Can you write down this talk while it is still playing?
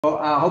Well,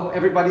 I hope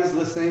everybody's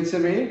listening to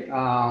me.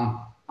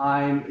 I'm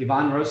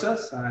Ivan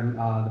Rosas. I'm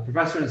the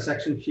professor and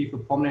section chief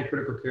of pulmonary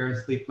critical care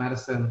and sleep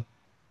medicine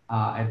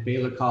at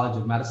Baylor College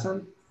of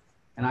Medicine.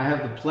 And I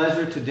have the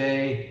pleasure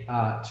today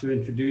to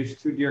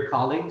introduce two dear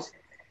colleagues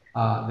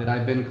that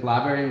I've been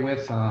collaborating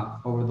with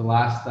over the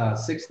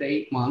last 6 to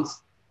 8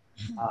 months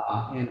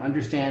in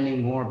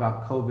understanding more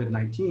about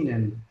COVID-19.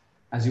 And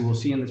as you will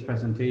see in this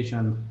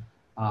presentation,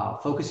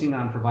 focusing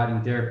on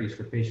providing therapies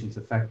for patients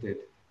affected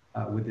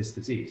with this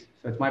disease.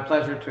 So it's my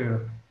pleasure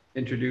to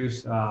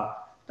introduce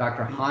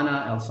Dr.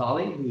 Hannah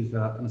ElSahly, who's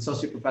an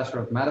associate professor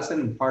of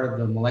medicine and part of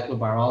the molecular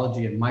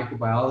biology and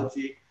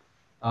microbiology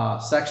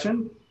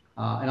section,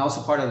 and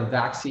also part of the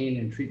vaccine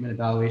and treatment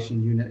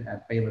evaluation unit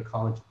at Baylor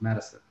College of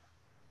Medicine.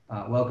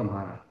 Welcome,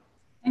 Hannah.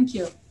 Thank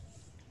you.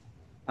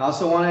 I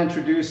also want to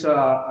introduce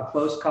a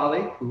close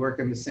colleague who work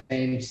in the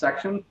same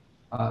section,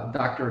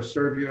 Dr.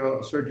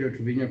 Sergio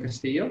Trevino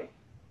Castillo.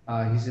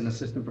 He's an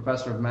assistant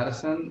professor of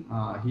medicine.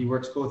 He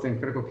works both in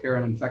critical care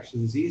and infectious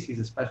disease. He's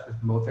a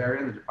specialist in both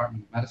areas in the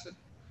Department of Medicine.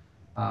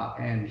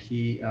 And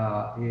he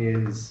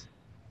is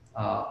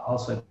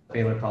also at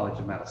Baylor College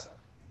of Medicine.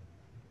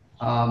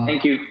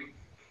 Thank you.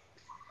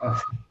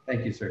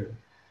 Thank you, sir.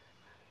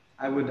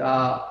 I would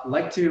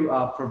like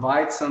to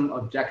provide some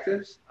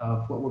objectives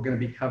of what we're going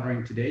to be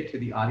covering today to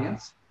the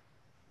audience.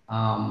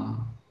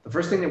 The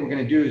first thing that we're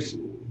going to do is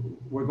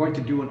we're going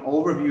to do an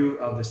overview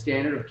of the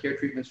standard of care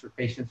treatments for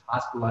patients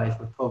hospitalized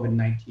with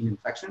COVID-19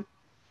 infection.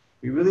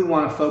 We really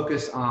want to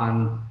focus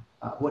on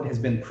what has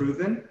been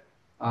proven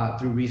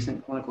through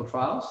recent clinical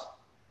trials.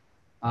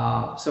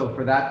 So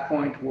for that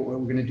point, what we're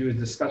going to do is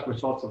discuss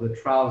results of the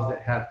trials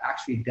that have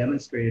actually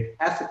demonstrated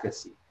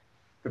efficacy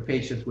for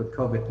patients with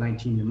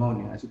COVID-19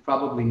 pneumonia. As you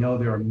probably know,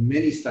 there are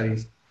many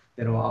studies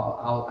that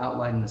I'll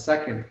outline in a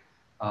second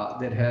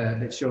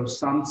that show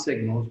some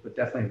signals, but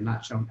definitely have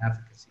not shown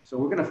efficacy. So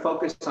we're going to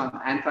focus on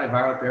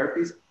antiviral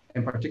therapies,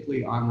 and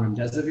particularly on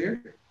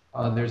remdesivir.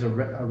 There's a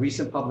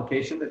recent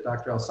publication that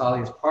Dr.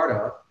 ElSahly is part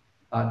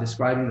of,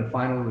 describing the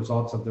final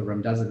results of the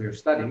remdesivir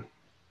study.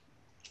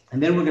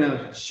 And then we're going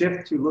to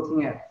shift to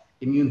looking at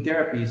immune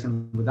therapies,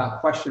 and without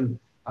question,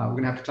 we're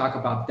going to have to talk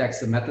about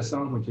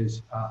dexamethasone, which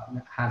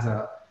has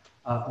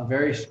a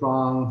very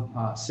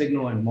strong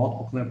signal in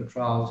multiple clinical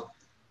trials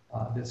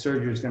that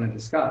Sergio is going to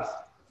discuss.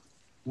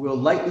 We'll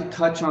lightly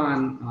touch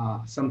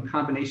on some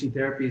combination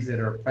therapies that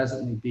are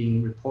presently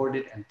being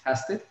reported and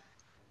tested.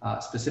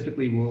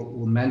 Specifically,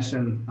 we'll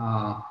mention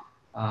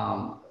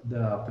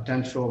the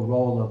potential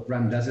role of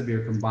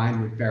remdesivir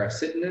combined with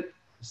baricitinib.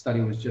 The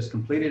study was just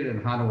completed,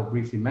 and Hannah will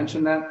briefly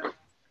mention that.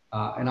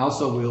 And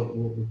also,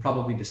 we'll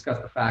probably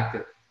discuss the fact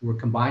that we're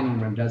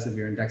combining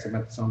remdesivir and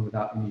dexamethasone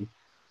without any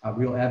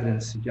real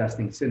evidence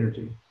suggesting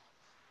synergy.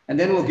 And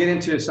then we'll get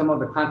into some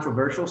of the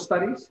controversial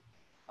studies.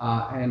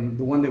 And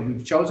the one that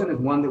we've chosen is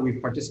one that we've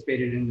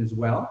participated in as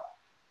well.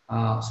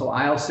 So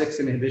IL-6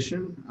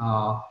 inhibition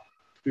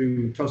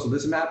through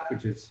tocilizumab,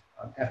 which is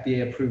an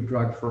FDA-approved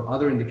drug for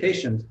other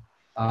indications,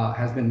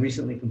 has been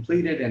recently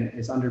completed and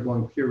is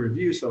undergoing peer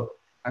review. So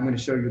I'm going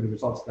to show you the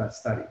results of that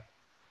study.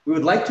 We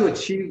would like to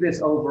achieve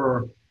this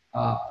over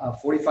a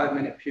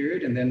 45-minute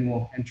period, and then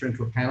we'll enter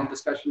into a panel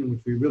discussion in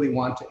which we really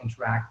want to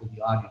interact with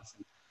the audience.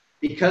 And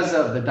because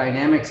of the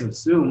dynamics of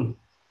Zoom,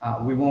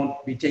 we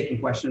won't be taking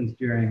questions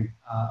during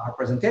our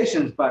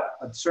presentations, but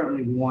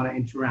certainly we want to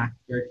interact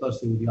very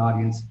closely with the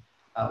audience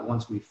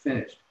once we've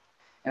finished.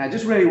 And I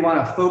just really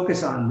want to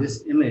focus on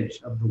this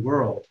image of the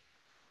world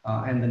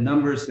and the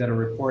numbers that are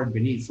reported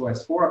beneath. So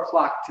as 4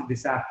 o'clock to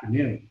this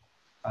afternoon,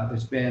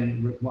 there's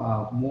been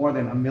more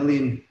than 1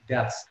 million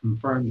deaths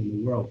confirmed in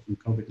the world from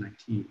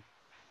COVID-19.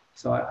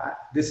 So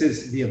this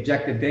is the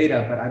objective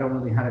data, but I don't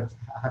really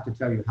have to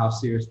tell you how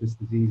serious this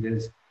disease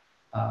is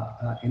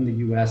in the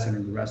US and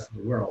in the rest of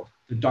the world.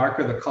 The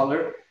darker the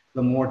color,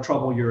 the more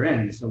trouble you're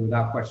in. So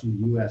without question,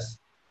 the US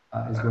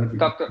is going to be.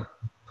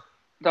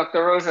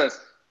 Dr. Rosas.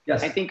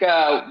 Yes. I think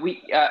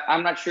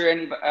I'm not sure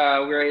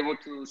we're able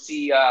to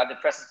see the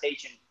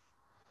presentation.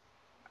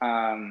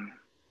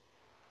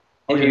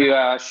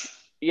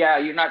 Yeah,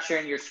 you're not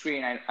sharing your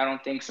screen. I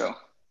don't think so.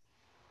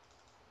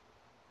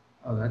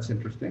 Oh, that's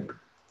interesting.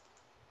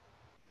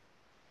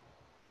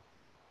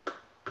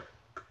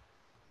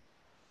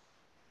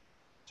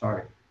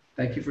 Sorry.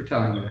 Thank you for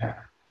telling me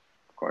that.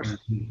 Of course.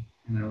 And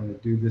I'm going to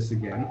do this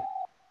again.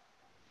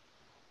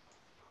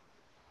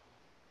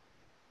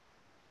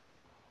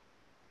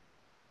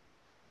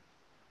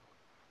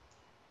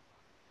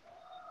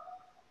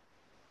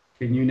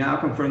 Can you now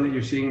confirm that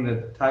you're seeing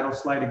the title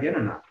slide again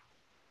or not?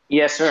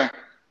 Yes, sir.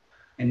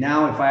 And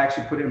now if I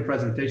actually put it in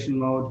presentation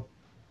mode,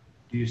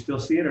 do you still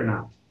see it or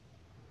not?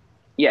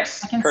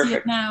 Yes, I can see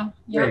it now.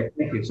 Yep. Great,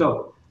 thank you.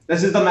 So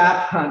this is the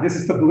map. This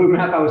is the blue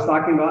map I was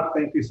talking about.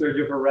 Thank you,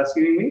 Sergio, for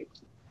rescuing me.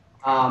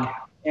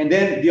 And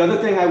then the other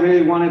thing I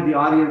really wanted the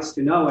audience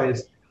to know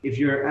is if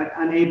you're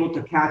unable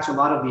to catch a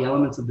lot of the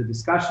elements of the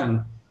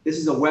discussion, this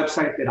is a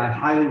website that I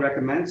highly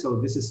recommend. So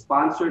this is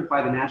sponsored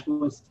by the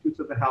National Institutes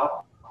of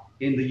Health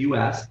in the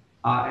US.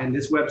 And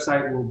this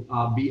website will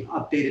be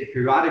updated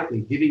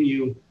periodically, giving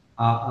you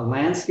a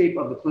landscape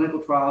of the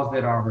clinical trials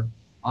that are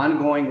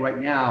ongoing right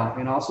now,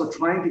 and also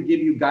trying to give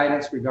you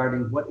guidance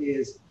regarding what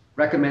is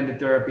recommended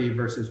therapy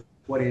versus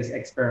what is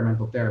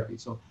experimental therapy.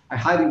 So I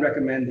highly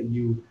recommend that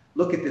you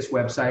look at this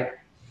website.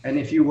 And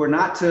if you were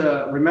not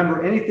to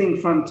remember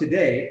anything from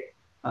today,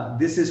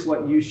 this is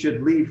what you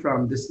should leave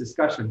from this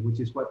discussion, which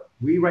is what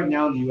we right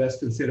now in the US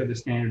consider the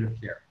standard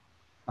of care.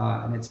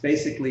 And it's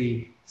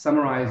basically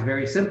summarized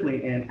very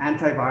simply in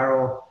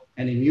antiviral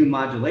and immune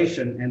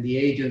modulation, and the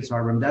agents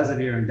are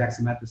remdesivir and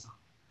dexamethasone.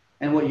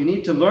 And what you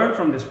need to learn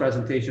from this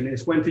presentation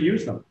is when to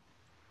use them,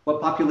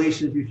 what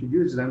populations you should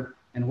use them,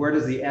 and where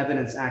does the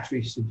evidence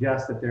actually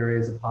suggest that there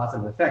is a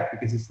positive effect,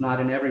 because it's not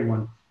in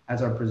everyone,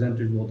 as our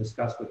presenters will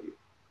discuss with you.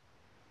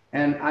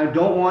 And I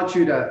don't want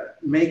you to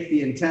make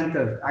the intent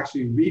of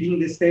actually reading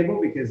this table,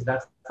 because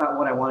that's not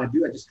what I want to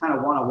do. I just kind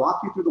of want to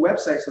walk you through the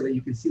website so that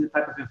you can see the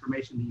type of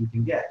information that you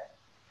can get.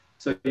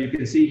 So you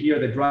can see here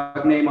the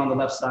drug name on the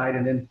left side,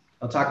 and then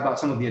I'll talk about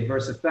some of the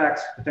adverse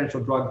effects,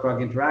 potential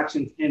drug-drug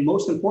interactions, and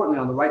most importantly,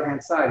 on the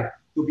right-hand side,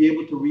 you'll be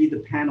able to read the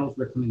panel's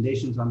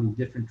recommendations on the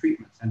different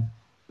treatments. And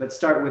let's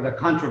start with a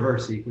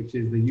controversy, which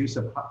is the use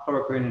of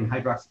chloroquine and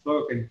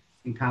hydroxychloroquine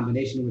in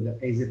combination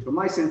with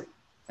azithromycin.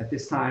 At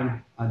this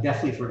time,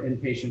 definitely for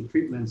inpatient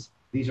treatments,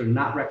 these are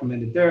not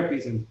recommended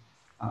therapies. And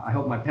I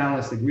hope my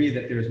panelists agree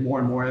that there's more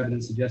and more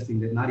evidence suggesting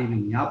that not even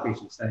in the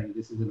outpatient setting,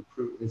 this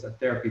is a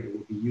therapy that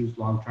will be used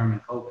long-term in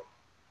COVID.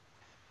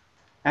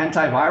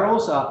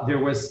 Antivirals, there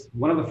was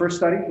one of the first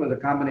studies was a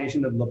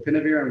combination of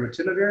lopinavir and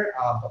ritonavir,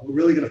 but we're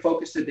really going to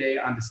focus today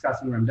on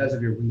discussing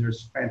remdesivir when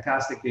there's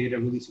fantastic data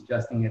really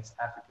suggesting its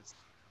efficacy.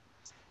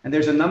 And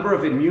there's a number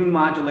of immune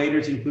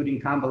modulators, including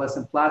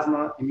convalescent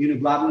plasma,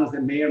 immunoglobulins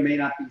that may or may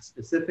not be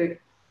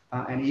specific,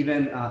 and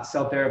even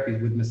cell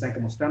therapies with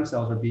mesenchymal stem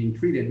cells are being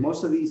treated.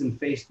 Most of these in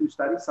phase 2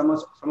 studies, some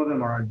of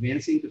them are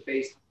advancing to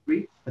phase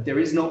 3, but there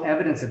is no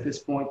evidence at this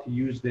point to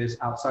use this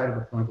outside of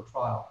a clinical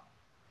trial.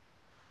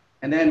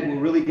 And then we'll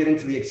really get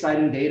into the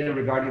exciting data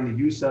regarding the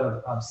use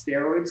of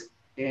steroids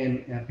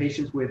in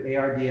patients with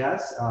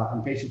ARDS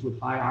and patients with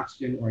high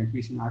oxygen or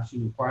increasing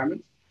oxygen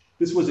requirements.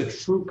 This was a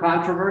true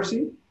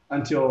controversy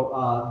until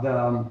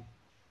the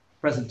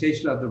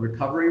presentation of the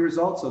recovery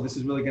results. So this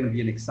is really going to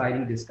be an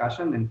exciting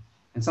discussion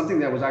and something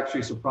that was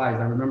actually surprised.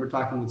 I remember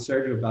talking with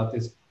Sergio about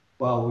this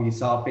while we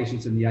saw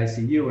patients in the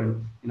ICU,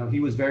 and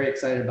he was very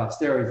excited about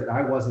steroids, and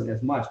I wasn't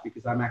as much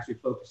because I'm actually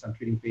focused on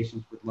treating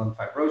patients with lung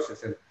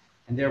fibrosis.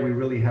 And there we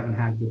really haven't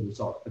had good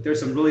results. But there's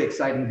some really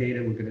exciting data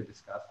we're going to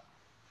discuss.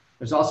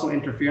 There's also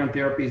interferon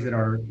therapies that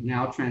are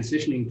now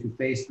transitioning to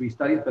phase 3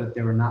 studies, but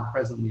they were not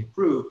presently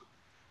approved.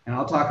 And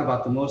I'll talk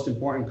about the most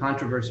important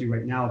controversy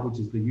right now, which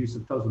is the use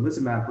of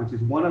tocilizumab, which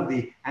is one of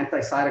the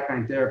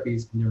anti-cytokine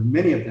therapies, and there are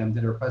many of them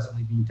that are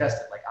presently being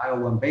tested, like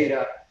IL-1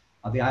 beta,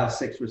 the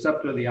IL-6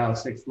 receptor, the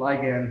IL-6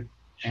 ligand,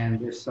 and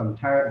there's some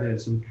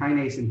kinase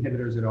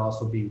inhibitors that are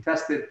also being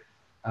tested.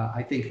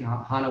 I think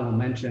Hannah will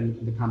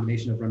mention the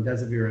combination of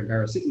remdesivir and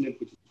baricitinib,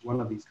 which is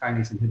one of these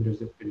kinase inhibitors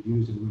that's been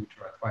used in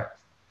rheumatoid arthritis.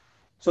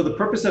 So the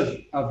purpose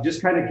of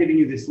just kind of giving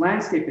you this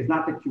landscape is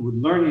not that you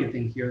would learn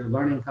anything here. The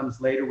learning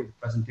comes later with the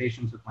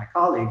presentations with my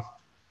colleagues.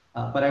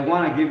 But I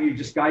want to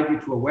just guide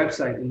you to a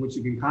website in which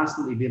you can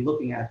constantly be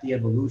looking at the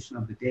evolution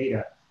of the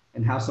data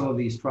and how some of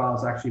these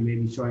trials actually may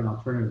be showing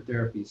alternative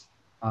therapies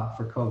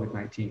for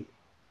COVID-19.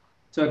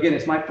 So again,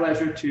 it's my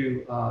pleasure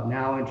to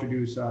now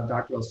introduce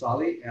Dr.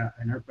 ElSahly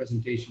and her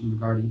presentation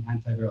regarding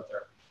antiviral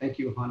therapy. Thank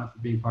you, Hannah, for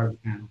being part of the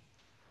panel.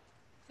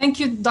 Thank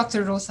you,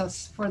 Dr.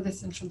 Rosas, for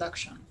this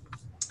introduction.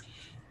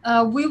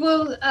 We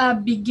will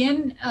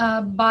begin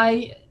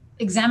by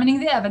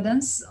examining the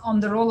evidence on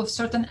the role of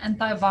certain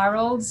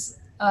antivirals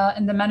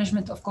in the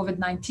management of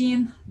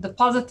COVID-19, the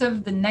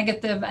positive, the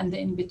negative, and the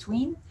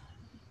in-between.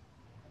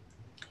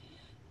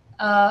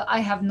 I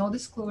have no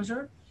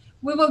disclosure.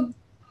 We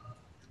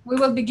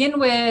will begin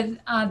with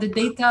the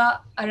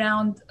data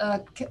around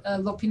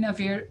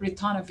lopinavir,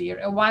 ritonavir,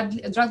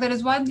 a drug that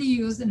is widely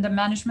used in the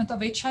management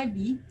of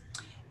HIV.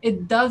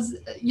 It does,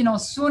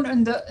 soon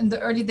in the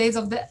early days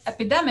of the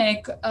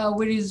epidemic,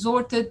 we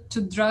resorted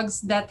to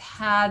drugs that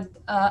had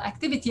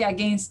activity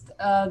against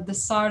the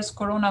SARS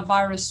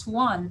coronavirus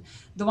 1,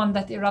 the one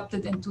that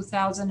erupted in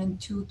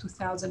 2002,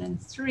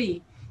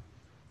 2003.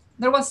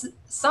 There was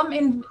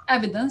some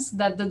evidence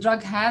that the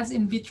drug has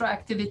in vitro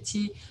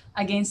activity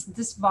against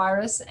this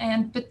virus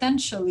and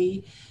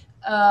potentially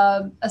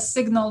a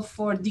signal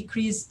for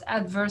decreased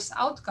adverse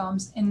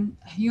outcomes in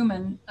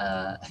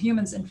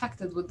humans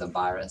infected with the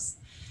virus.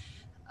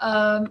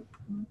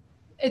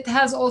 It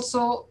has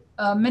also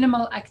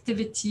minimal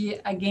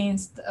activity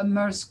against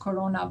MERS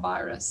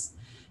coronavirus.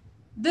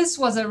 This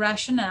was a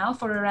rationale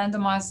for a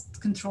randomized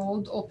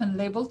controlled open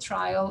label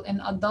trial in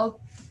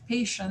adult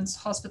patients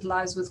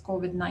hospitalized with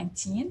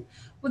COVID-19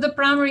 with a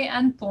primary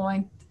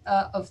endpoint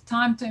of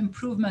time to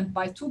improvement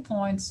by 2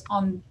 points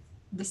on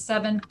the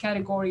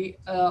 7-category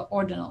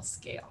ordinal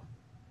scale.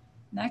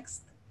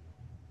 Next.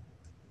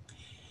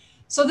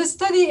 So the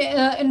study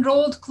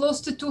enrolled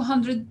close to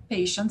 200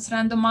 patients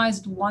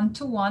randomized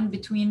 1-to-1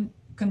 between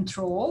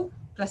control,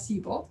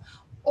 placebo,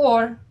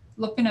 or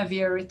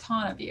lopinavir,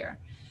 ritonavir.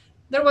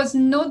 There was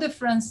no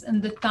difference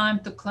in the time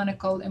to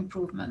clinical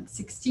improvement,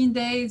 16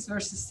 days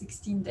versus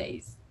 16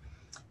 days.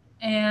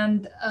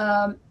 And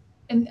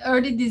in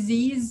early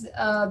disease,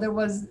 there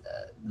was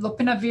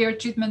lopinavir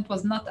treatment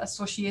was not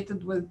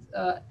associated with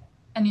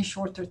any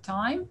shorter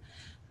time.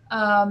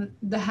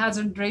 The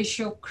hazard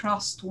ratio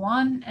crossed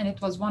 1, and it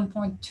was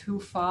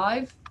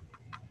 1.25.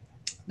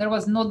 There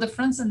was no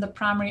difference in the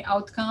primary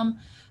outcome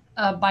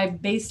by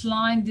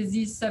baseline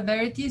disease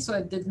severity, so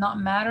it did not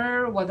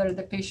matter whether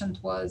the patient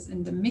was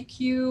in the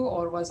MICU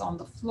or was on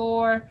the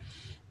floor.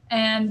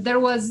 And there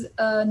was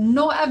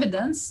no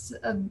evidence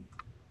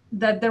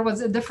that there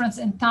was a difference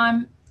in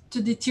time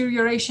to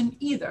deterioration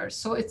either.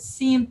 So it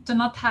seemed to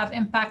not have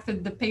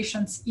impacted the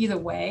patients either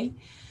way.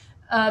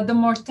 The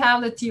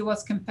mortality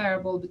was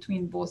comparable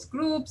between both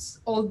groups,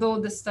 although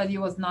the study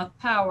was not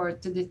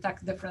powered to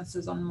detect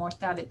differences on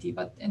mortality.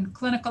 But in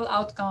clinical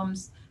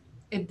outcomes,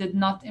 it did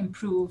not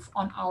improve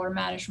on our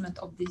management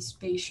of these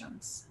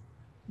patients.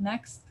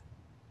 Next.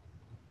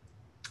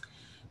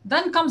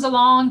 Then comes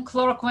along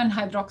chloroquine,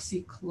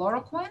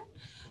 hydroxychloroquine.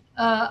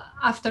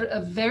 After a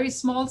very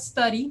small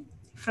study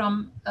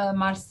from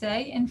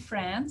Marseille in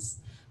France,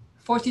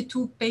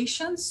 42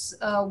 patients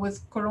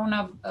with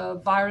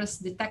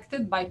coronavirus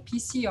detected by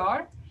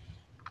PCR.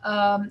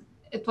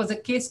 It was a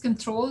case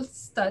control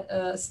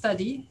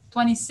study,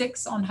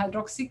 26 on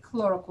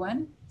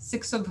hydroxychloroquine,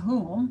 6 of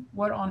whom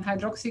were on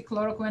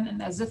hydroxychloroquine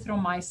and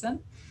azithromycin,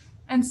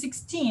 and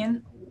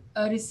 16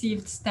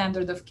 received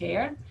standard of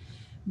care.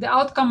 The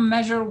outcome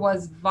measure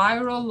was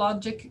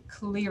virologic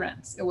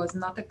clearance. It was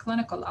not a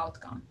clinical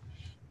outcome.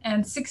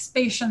 And 6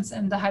 patients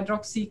in the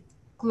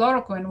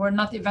hydroxychloroquine were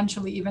not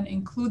eventually even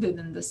included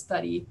in the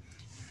study.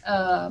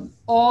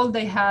 All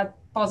they had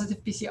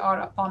positive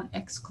PCR upon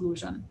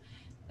exclusion.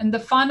 In the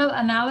final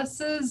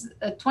analysis,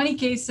 20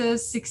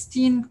 cases,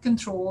 16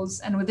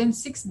 controls, and within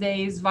 6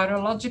 days,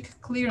 virologic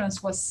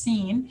clearance was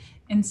seen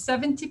in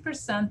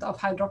 70% of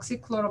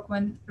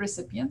hydroxychloroquine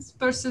recipients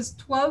versus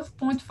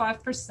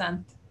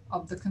 12.5%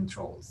 of the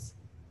controls.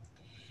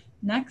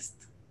 Next.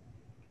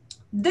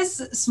 This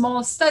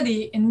small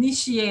study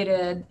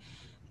initiated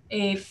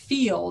a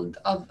field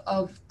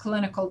of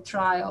clinical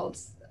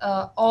trials,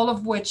 all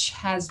of which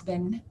has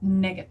been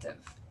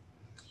negative.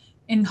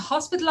 In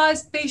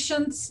hospitalized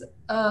patients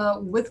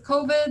with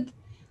COVID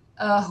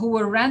who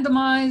were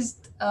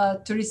randomized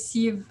to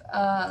receive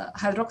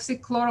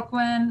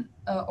hydroxychloroquine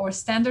or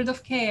standard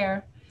of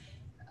care,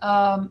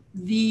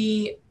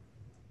 the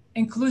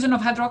inclusion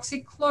of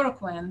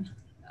hydroxychloroquine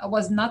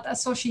was not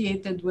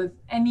associated with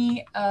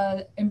any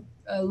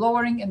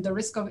lowering in the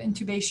risk of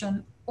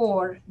intubation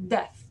or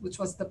death, which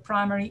was the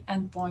primary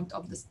endpoint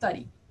of the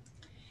study.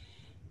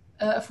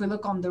 If we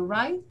look on the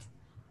right,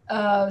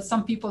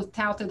 some people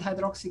touted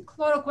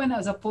hydroxychloroquine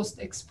as a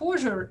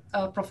post-exposure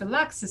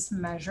prophylaxis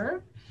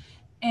measure.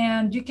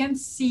 And you can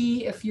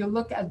see, if you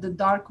look at the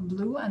dark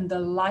blue and the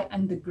light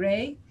and the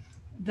gray,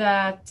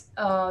 that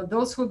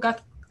those who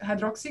got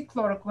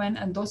hydroxychloroquine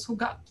and those who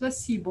got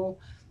placebo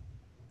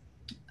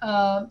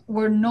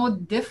were no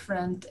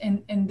different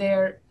in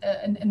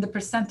the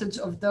percentage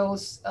of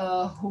those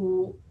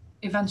who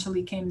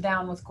eventually came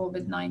down with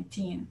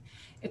COVID-19.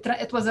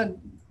 It was a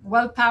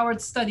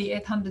well-powered study,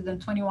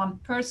 821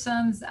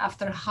 persons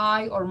after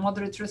high or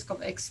moderate risk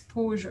of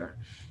exposure.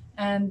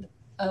 And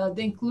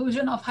the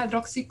inclusion of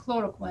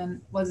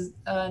hydroxychloroquine was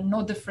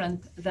no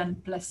different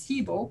than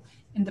placebo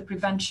in the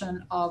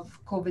prevention of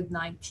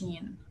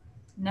COVID-19.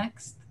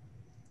 Next.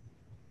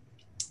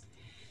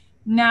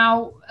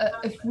 Now,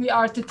 if we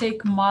are to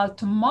take mild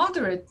to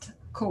moderate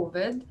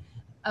COVID,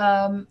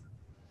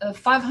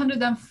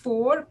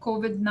 504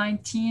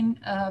 COVID-19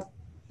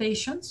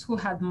 patients who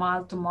had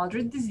mild to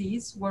moderate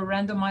disease were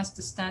randomized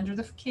to standard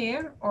of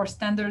care or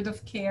standard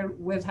of care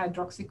with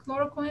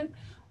hydroxychloroquine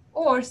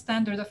or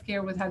standard of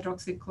care with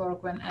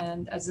hydroxychloroquine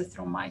and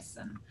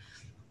azithromycin.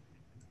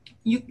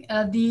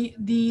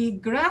 The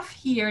graph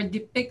here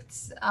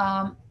depicts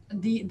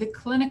the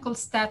clinical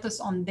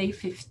status on day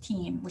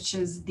 15, which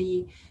is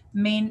the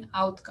main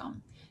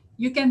outcome.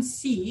 You can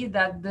see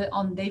that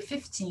on day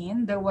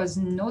 15, there was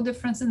no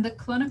difference in the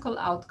clinical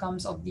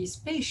outcomes of these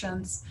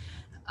patients,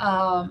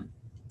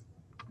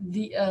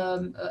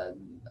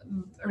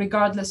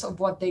 regardless of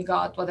what they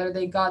got, whether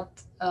they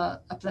got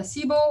a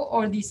placebo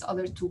or these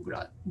other 2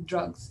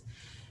 drugs.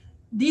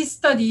 These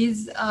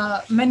studies,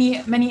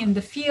 many in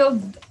the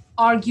field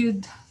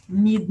argued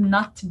need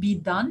not be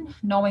done,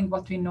 knowing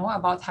what we know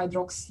about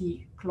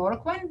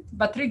hydroxychloroquine.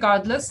 But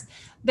regardless,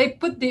 they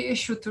put the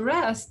issue to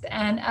rest.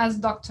 And as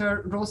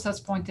Dr.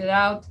 Rosas pointed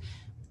out,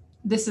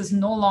 this is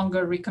no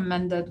longer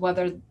recommended,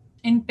 whether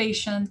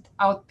inpatient,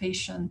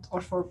 outpatient,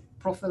 or for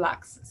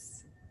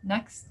prophylaxis.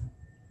 Next.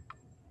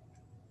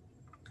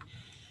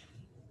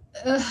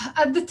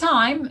 At the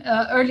time,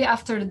 early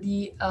after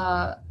the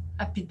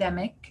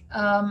epidemic,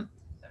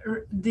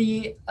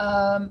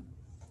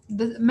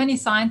 many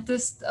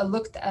scientists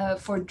looked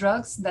for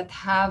drugs that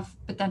have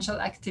potential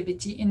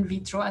activity in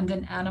vitro and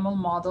in animal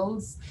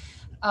models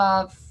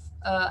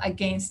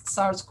against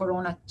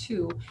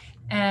SARS-CoV-2.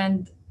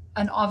 And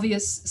an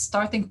obvious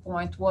starting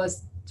point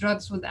was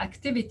drugs with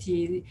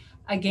activity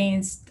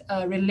against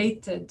a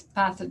related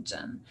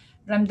pathogen.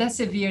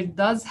 Remdesivir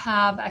does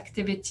have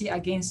activity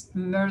against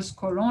MERS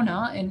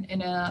corona in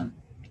an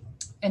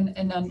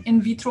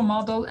in vitro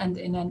model and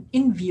in an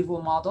in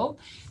vivo model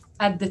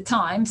at the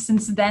time.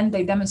 Since then,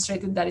 they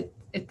demonstrated that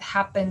it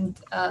happened,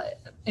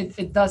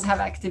 it does have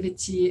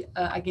activity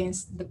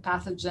against the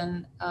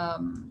pathogen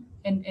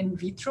in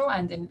vitro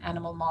and in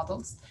animal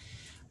models.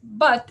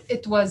 But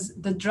it was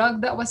the drug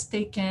that was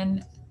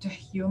taken to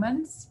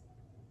humans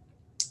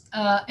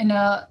in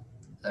a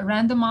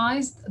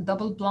randomized,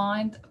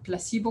 double-blind,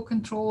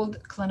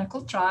 placebo-controlled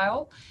clinical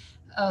trial,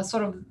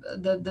 sort of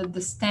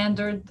the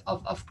standard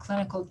of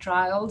clinical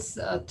trials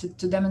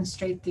to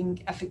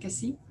demonstrating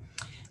efficacy.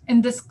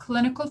 In this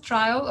clinical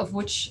trial, of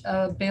which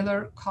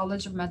Baylor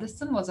College of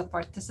Medicine was a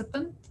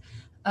participant,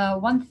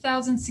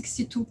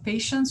 1,062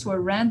 patients were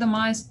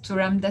randomized to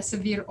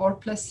remdesivir or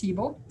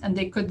placebo, and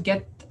they could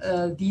get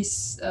the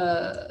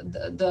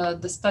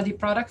study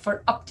product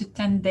for up to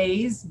 10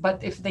 days.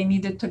 But if they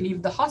needed to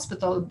leave the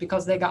hospital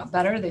because they got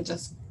better, they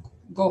just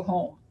go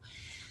home.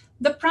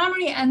 The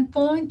primary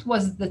endpoint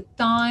was the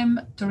time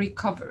to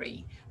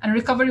recovery, and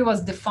recovery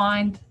was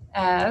defined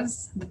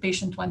as the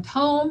patient went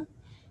home,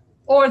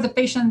 or the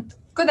patient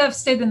could have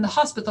stayed in the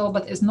hospital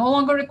but is no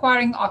longer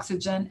requiring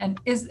oxygen and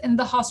is in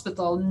the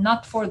hospital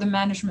not for the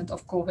management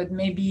of COVID,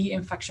 maybe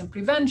infection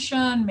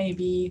prevention,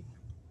 maybe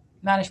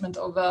management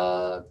of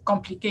a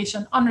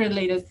complication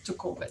unrelated to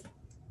COVID.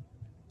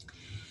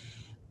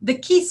 The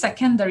key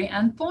secondary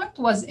endpoint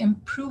was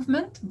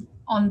improvement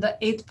on the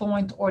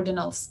 8-point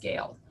ordinal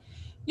scale.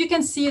 You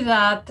can see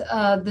that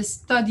the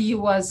study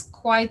was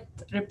quite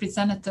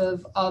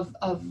representative of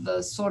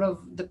sort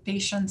of the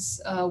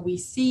patients we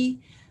see.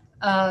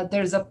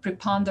 There's a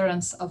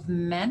preponderance of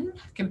men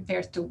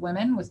compared to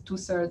women, with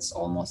 2/3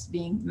 almost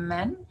being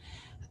men.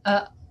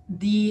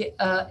 The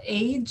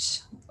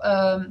age,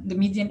 the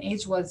median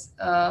age was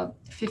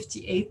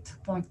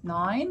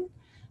 58.9.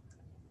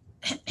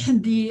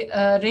 The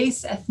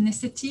race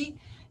ethnicity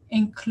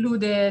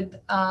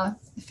included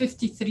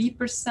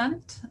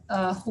 53%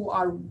 who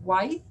are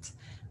white,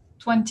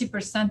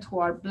 20% who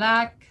are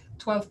Black,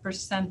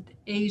 12%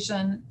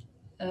 Asian,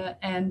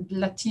 and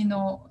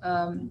Latino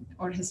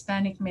or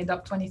Hispanic made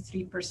up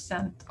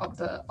 23% of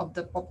the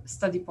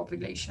study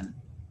population.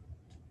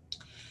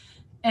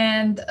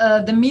 And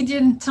the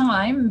median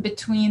time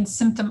between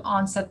symptom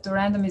onset to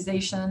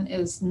randomization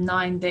is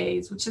 9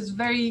 days, which is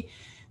very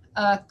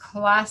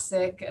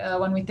classic.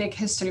 When we take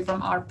history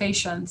from our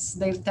patients,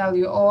 they'll tell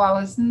you, oh, I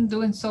wasn't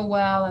doing so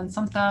well, and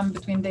sometime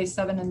between day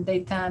 7 and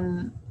day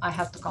 10, I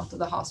had to come to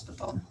the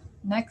hospital.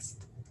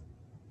 Next.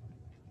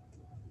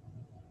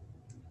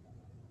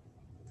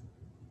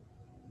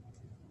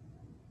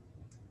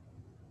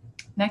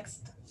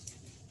 Next.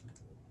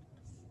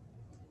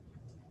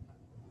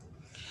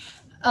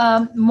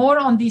 More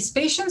on these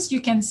patients, you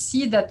can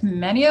see that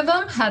many of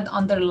them had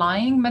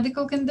underlying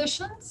medical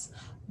conditions,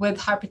 with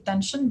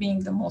hypertension being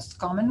the most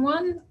common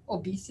one,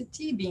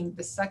 obesity being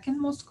the second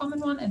most common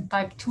one, and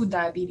type 2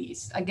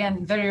 diabetes.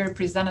 Again, very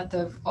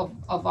representative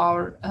of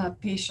our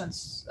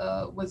patients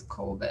with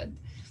COVID.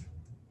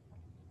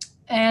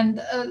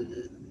 And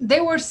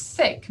they were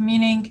sick,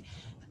 meaning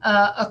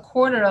a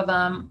quarter of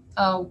them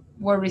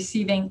were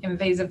receiving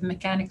invasive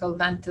mechanical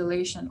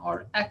ventilation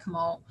or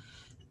ECMO.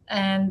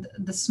 And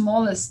the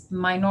smallest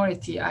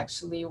minority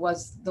actually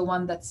was the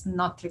one that's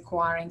not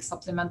requiring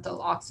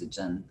supplemental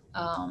oxygen.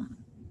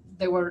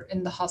 They were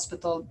in the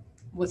hospital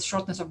with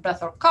shortness of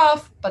breath or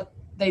cough, but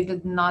they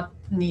did not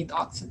need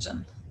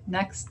oxygen.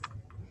 Next.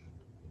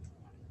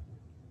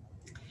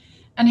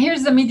 And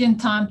here's the median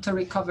time to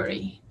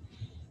recovery.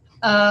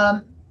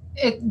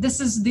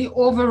 This is the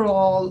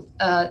overall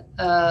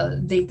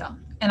data.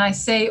 And I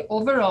say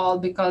overall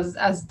because,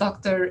 as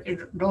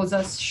Dr.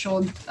 Rosas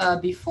showed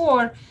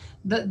before,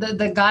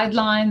 the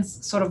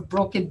guidelines sort of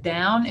broke it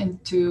down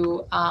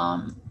into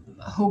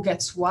who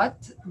gets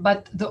what,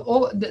 but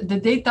the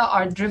data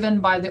are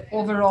driven by the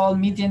overall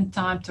median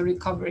time to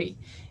recovery.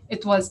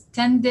 It was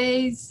 10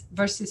 days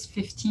versus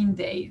 15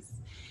 days.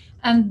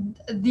 And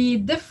the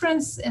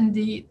difference in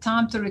the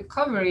time to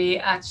recovery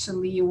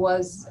actually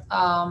was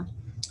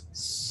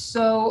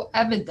so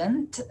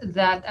evident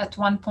that at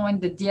one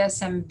point the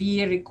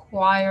DSMB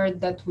required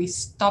that we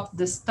stop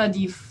the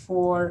study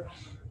for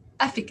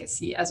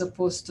efficacy as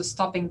opposed to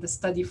stopping the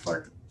study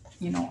for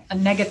a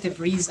negative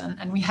reason.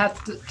 And we had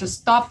to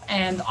stop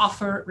and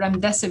offer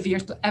remdesivir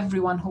to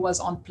everyone who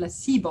was on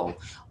placebo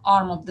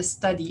arm of the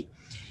study.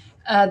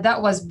 That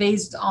was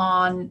based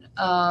on,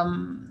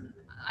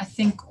 I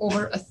think,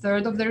 over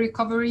 1/3 of the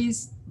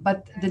recoveries,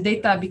 but the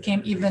data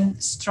became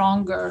even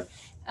stronger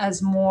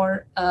as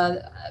more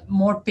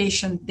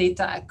patient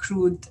data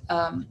accrued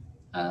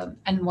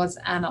and was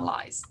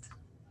analyzed.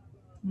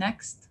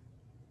 Next.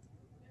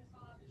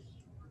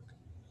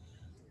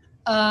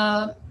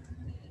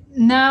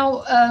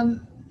 Now,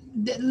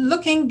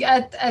 looking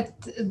at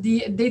the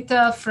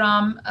data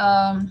from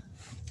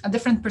a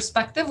different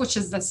perspective, which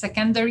is the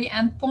secondary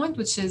endpoint,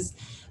 which is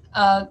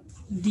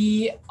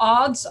the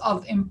odds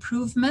of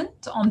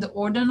improvement on the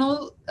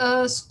ordinal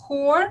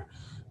score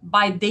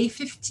by day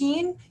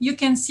 15, you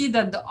can see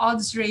that the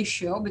odds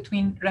ratio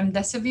between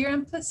remdesivir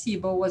and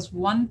placebo was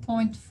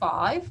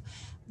 1.5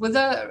 with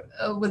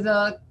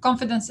a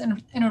confidence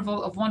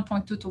interval of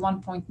 1.2 to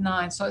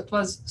 1.9. So it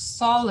was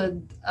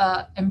solid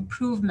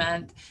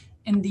improvement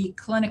in the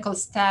clinical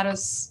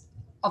status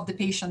of the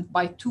patient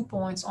by 2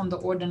 points on the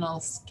ordinal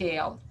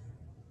scale.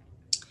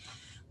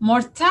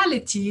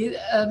 Mortality,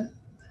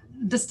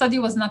 the study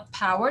was not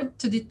powered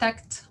to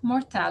detect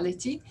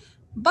mortality,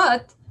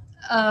 but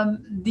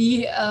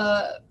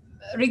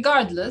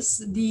regardless,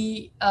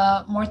 the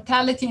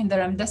mortality in the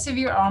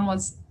remdesivir arm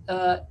was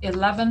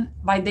 11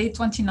 by day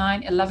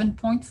 29,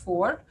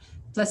 11.4.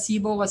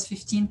 Placebo was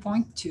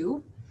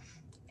 15.2.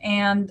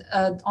 And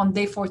on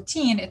day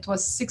 14, it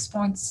was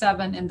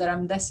 6.7 in the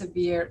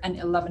remdesivir and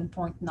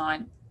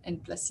 11.9 in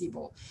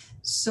placebo.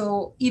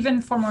 So even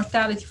for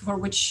mortality, for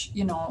which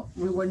we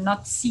were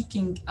not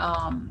seeking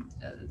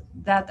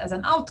that as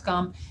an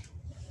outcome,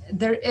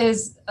 there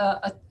is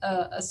a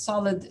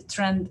solid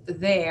trend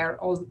there,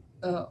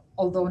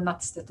 although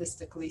not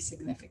statistically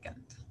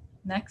significant.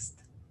 Next.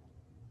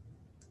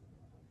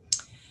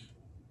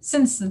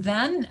 Since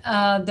then,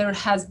 there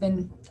has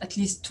been at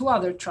least 2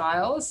 other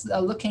trials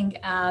looking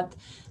at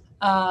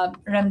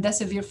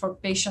remdesivir for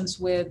patients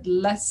with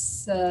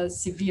less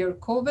severe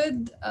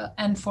COVID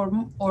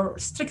or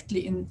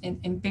strictly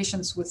in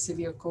patients with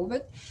severe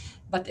COVID,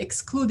 but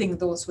excluding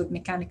those with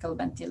mechanical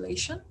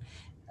ventilation.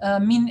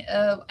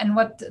 And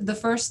what the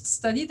first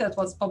study that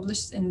was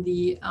published in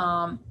the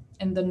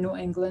New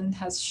England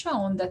has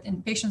shown that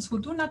in patients who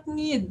do not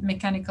need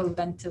mechanical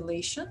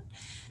ventilation,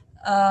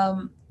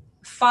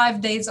 5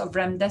 days of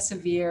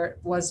remdesivir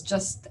was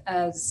just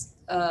as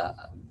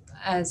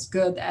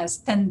good as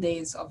 10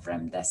 days of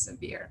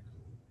remdesivir.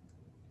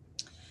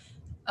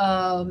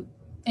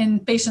 In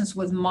patients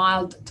with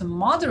mild to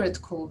moderate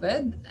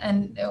COVID,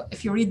 and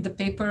if you read the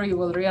paper, you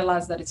will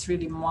realize that it's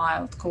really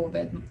mild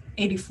COVID.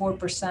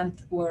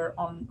 84% were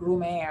on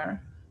room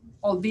air,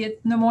 albeit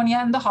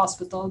pneumonia in the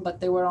hospital, but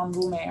they were on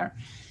room air.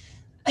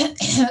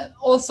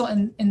 Also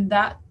in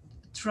that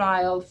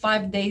trial,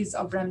 5 days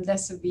of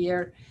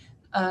remdesivir,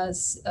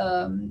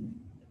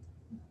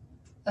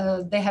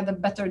 they had a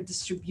better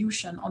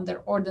distribution on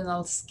their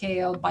ordinal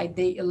scale by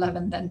day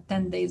 11 than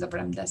 10 days of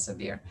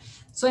remdesivir.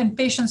 So in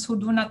patients who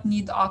do not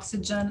need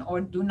oxygen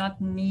or do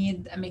not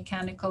need a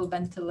mechanical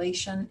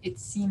ventilation, it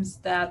seems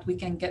that we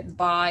can get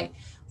by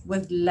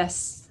with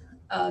less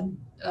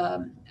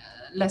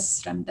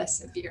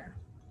remdesivir.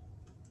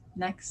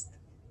 Next.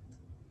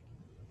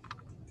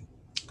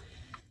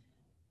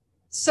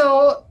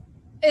 So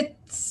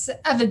it's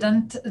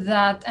evident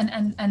that,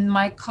 and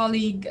my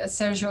colleague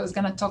Sergio is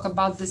going to talk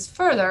about this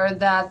further,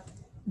 that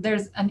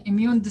there's an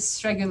immune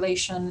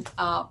dysregulation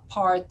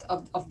part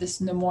of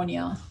this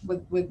pneumonia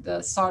with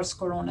the SARS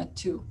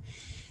corona-2.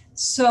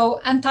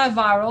 So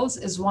antivirals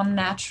is one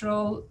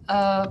natural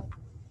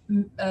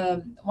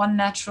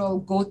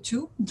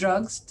go-to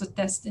drugs to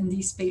test in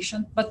these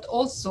patients, but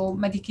also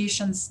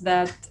medications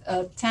that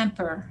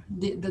tamper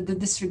the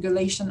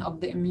dysregulation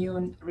of the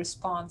immune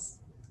response.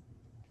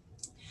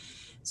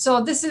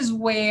 So this is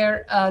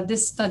where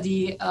this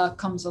study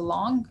comes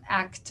along,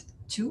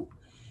 ACT-2.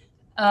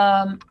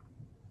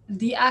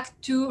 The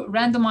ACT-2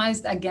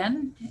 randomized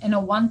again in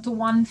a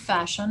 1-to-1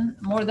 fashion,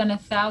 more than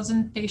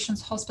 1,000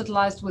 patients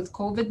hospitalized with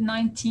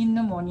COVID-19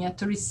 pneumonia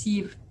to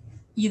receive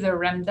either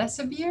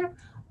remdesivir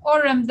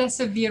or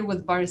remdesivir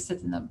with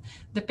baricitinib.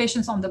 The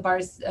patients on the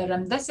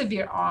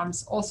remdesivir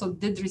arms also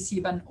did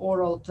receive an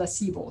oral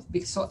placebo,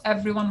 so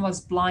everyone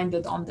was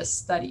blinded on this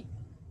study.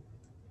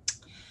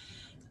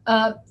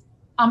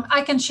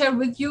 I can share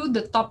with you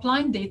the top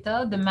line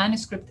data. The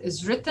manuscript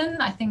is written.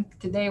 I think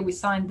today we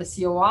signed the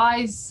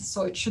COIs,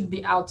 so it should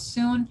be out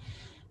soon.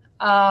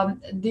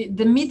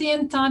 The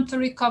median time to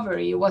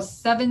recovery was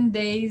 7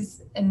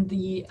 days in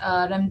the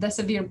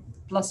remdesivir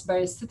plus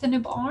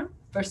baricitinib arm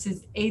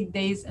versus 8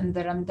 days in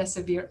the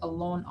remdesivir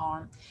alone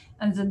arm.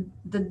 And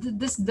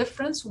this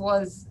difference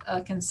was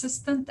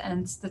consistent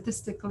and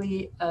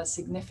statistically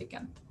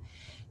significant.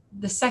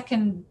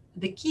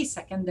 The key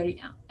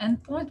secondary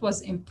endpoint was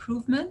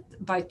improvement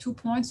by 2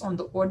 points on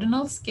the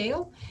ordinal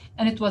scale,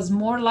 and it was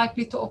more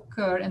likely to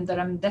occur in the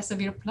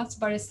remdesivir plus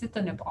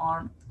baricitinib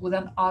arm with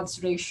an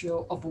odds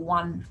ratio of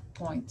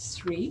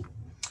 1.3.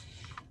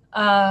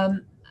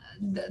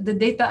 The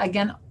data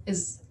again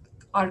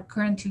are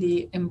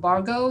currently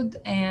embargoed,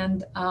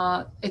 and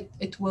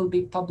it will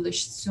be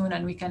published soon,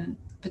 and we can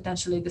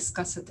potentially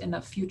discuss it in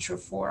a future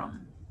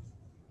forum.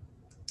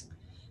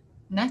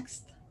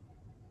 Next.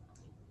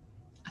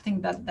 I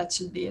think that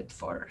should be it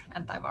for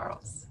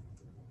antivirals.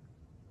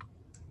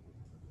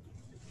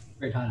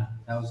 Great, Hannah.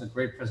 That was a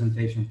great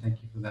presentation.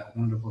 Thank you for that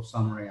wonderful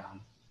summary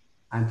on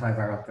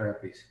antiviral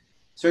therapies.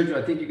 Sergio,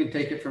 I think you can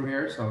take it from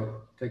here,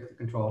 so take the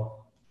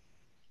control.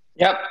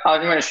 Yep,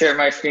 I'm going to share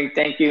my screen.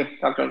 Thank you,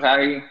 Dr.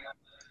 ElSahly.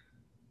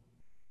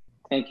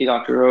 Thank you,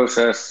 Dr.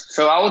 Rosas.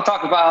 So I will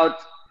talk about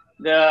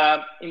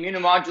the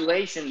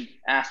immunomodulation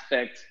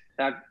aspect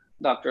that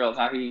Dr.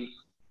 ElSahly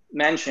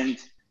mentioned.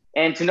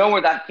 And to know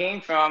where that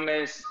came from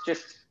is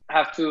just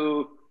have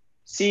to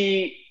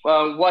see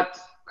what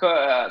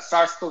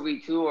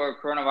SARS-CoV-2 or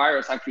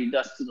coronavirus actually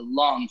does to the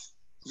lungs,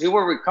 to see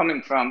where we're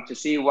coming from, to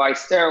see why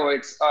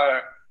steroids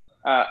are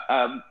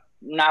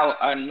now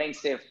a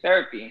mainstay of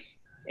therapy.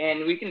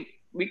 And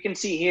we can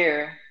see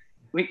here,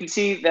 we can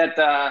see that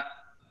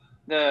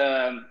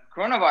the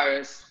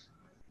coronavirus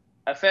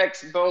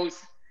affects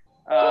both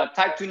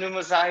type 2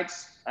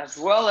 pneumocytes as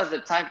well as the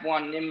type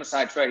 1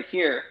 pneumocytes right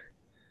here.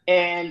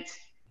 And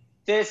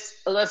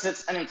this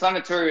elicits an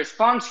inflammatory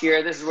response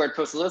here. This is where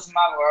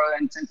tocilizumab or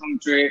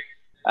anti-inflammatory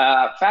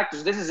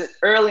factors, this is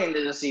early in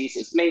the disease.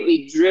 It's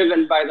mainly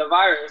driven by the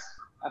virus,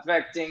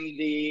 affecting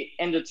the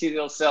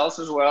endothelial cells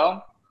as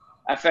well,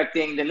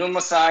 affecting the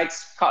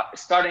pneumocytes,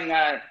 starting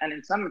an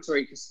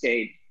inflammatory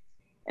cascade.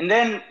 And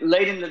then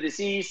late in the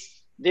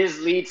disease, this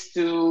leads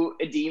to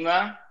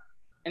edema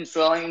and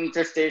swelling in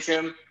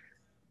interstitium,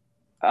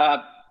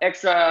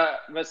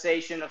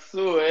 extravasation of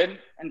fluid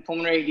and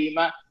pulmonary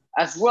edema,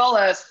 as well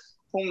as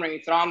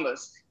pulmonary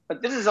thrombus.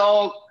 But this is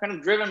all kind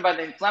of driven by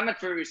the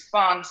inflammatory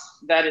response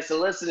that is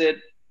elicited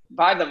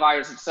by the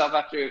virus itself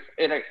after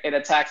it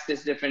attacks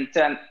these different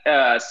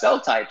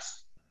cell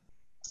types.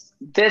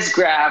 This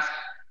graph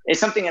is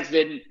something that's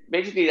been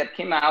basically that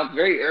came out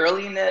very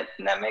early in the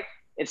pandemic.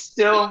 It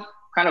still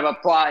kind of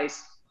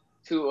applies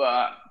to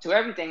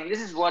everything. And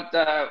this is what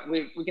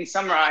we can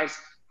summarize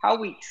how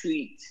we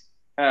treat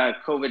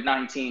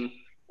COVID-19.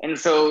 And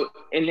so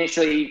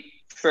initially,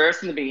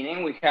 first in the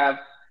beginning, we have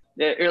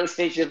the early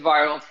stage of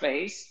viral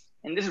phase.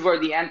 And this is where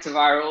the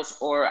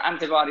antivirals or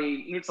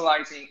antibody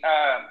neutralizing,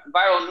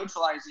 viral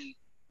neutralizing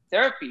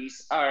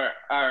therapies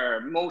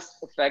are most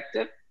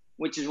effective,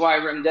 which is why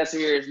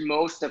remdesivir is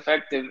most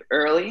effective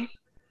early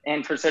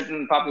and for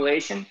certain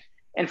population.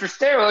 And for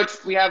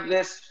steroids, we have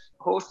this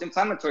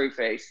post-inflammatory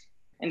phase.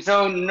 And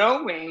so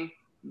knowing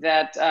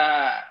that,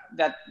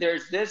 that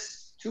there's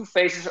this two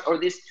phases or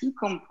these two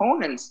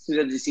components to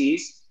the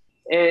disease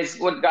is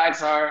what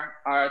guides our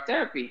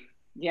therapy,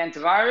 the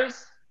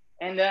antivirus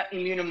and the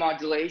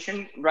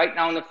immunomodulation, right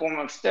now in the form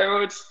of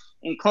steroids,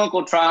 in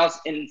clinical trials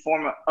in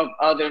form of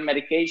other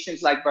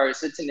medications like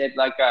baricitinib,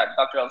 like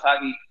Dr.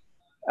 ElSahly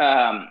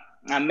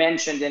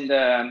mentioned in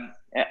the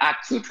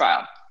Act 2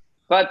 trial.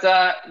 But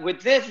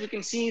with this, we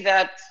can see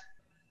that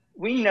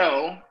we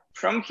know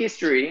from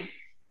history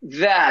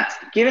that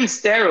giving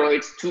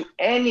steroids to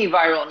any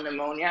viral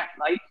pneumonia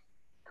like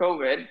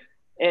COVID,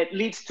 it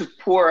leads to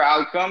poor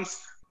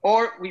outcomes,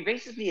 or we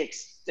basically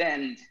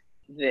extend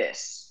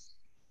this.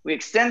 We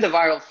extend the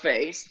viral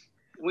phase,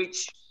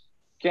 which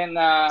can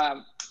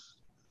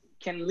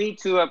lead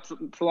to a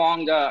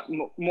prolonged,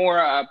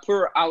 more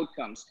poor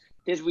outcomes.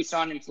 This we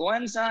saw in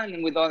influenza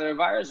and with other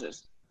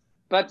viruses.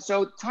 But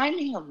so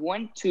timing of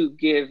when to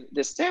give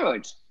the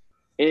steroids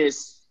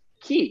is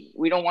key.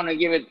 We don't want to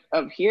give it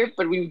up here,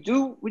 but we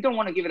don't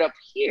want to give it up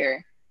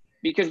here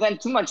because then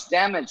too much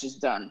damage is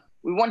done.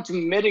 We want to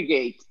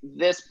mitigate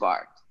this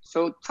part.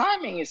 So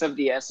timing is of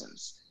the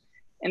essence.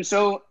 And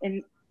so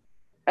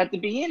at the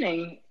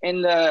beginning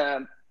in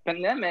the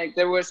pandemic,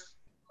 there was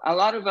a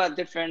lot of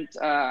different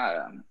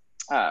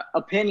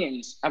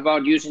opinions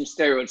about using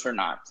steroids or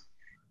not.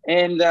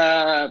 In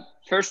the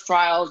first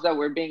trials that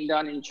were being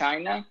done in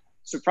China,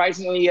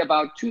 surprisingly,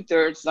 about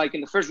 2/3, like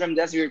in the first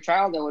remdesivir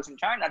trial that was in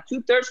China,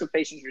 2/3 of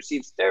patients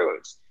received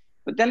steroids.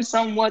 But then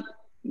somewhat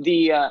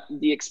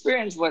the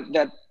experience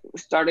that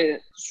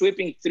started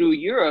sweeping through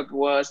Europe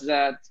was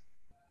that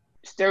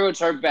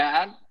steroids are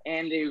bad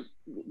and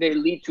they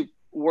lead to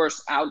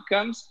worse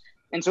outcomes.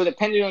 And so the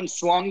pendulum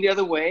swung the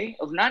other way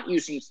of not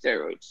using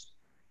steroids.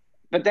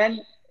 But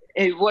then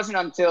it wasn't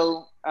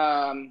until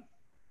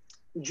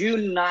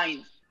June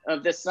 9th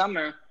of this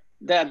summer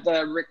that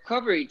the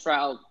recovery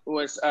trial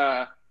was,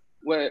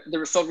 where the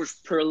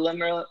results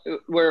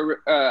were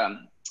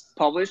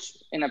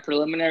published in a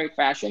preliminary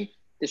fashion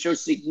that showed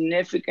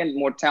significant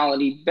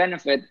mortality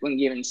benefit when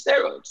given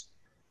steroids.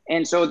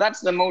 And so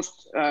that's the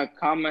most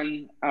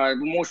common,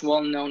 most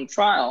well-known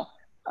trial.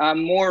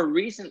 More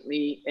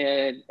recently,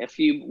 a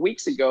few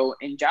weeks ago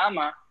in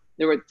JAMA,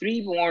 there were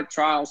 3 more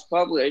trials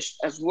published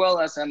as well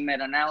as a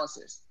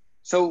meta-analysis.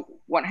 So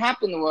what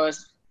happened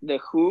was the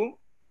WHO,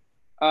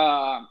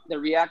 the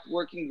REACT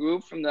working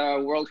group from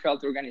the World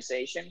Health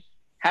Organization,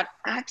 had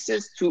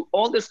access to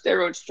all the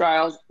steroids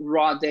trials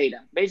raw data.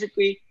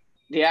 Basically,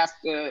 they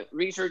asked the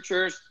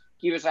researchers,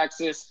 give us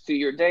access to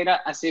your data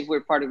as if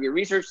we're part of your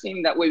research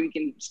team. That way we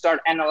can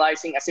start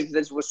analyzing as if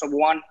this was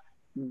one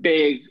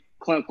big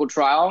clinical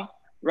trial,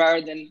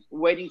 rather than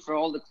waiting for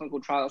all the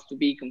clinical trials to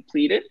be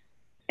completed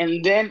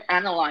and then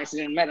analyze it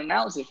in a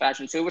meta-analysis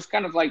fashion. So it was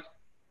kind of like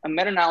a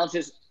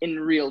meta-analysis in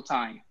real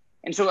time.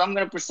 And so I'm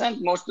going to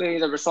present mostly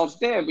the results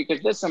there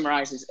because this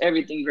summarizes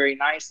everything very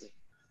nicely.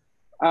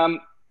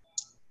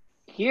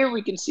 Here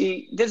we can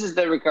see, this is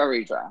the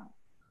recovery trial.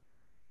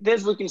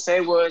 This we can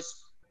say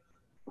was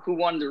who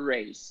won the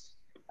race.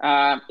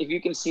 If you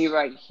can see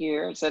right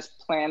here, it says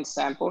planned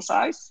sample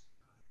size.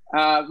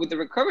 With the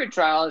recovery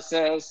trial, it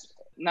says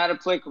not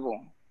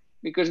applicable.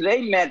 because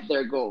they met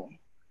their goal.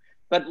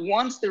 But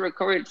once the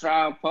recovery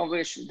trial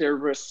published their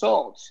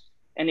results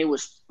and it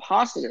was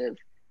positive,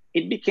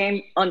 it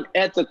became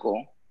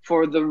unethical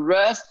for the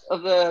rest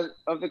of the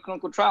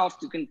clinical trials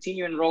to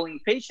continue enrolling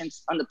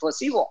patients on the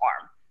placebo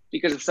arm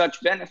because of such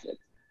benefit.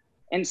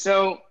 And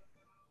so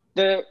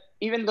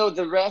even though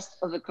the rest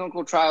of the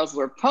clinical trials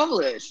were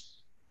published,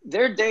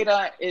 their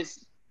data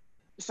is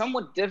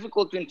somewhat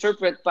difficult to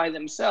interpret by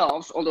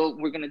themselves, although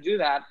we're going to do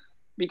that,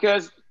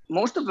 because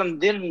most of them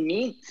didn't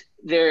meet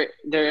their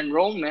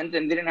enrollment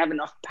and didn't have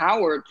enough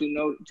power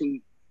to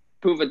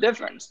prove a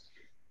difference.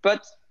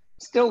 But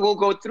still, we'll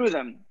go through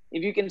them.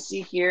 If you can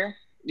see here,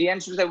 the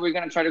answers that we're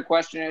going to try to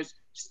question is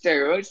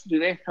steroids, do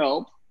they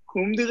help?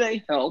 Whom do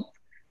they help?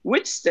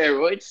 Which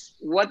steroids?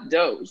 What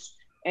dose?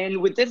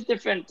 And with this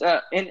different,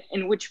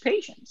 in which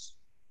patients?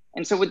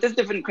 And so with this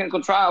different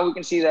clinical trial, we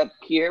can see that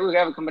here we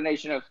have a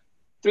combination of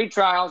 3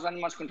 trials,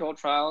 randomized controlled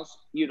trials,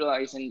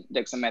 utilizing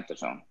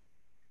dexamethasone.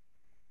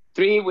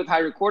 3 with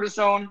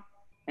hydrocortisone,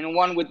 and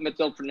 1 with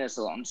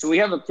methylprednisolone. So we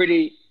have a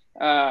pretty,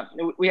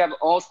 we have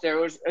all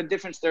steroids,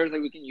 different steroids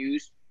that we can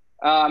use.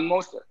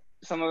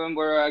 Some of them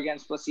were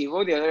against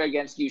placebo, the other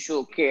against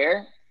usual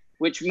care,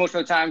 which most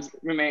of the times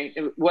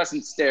it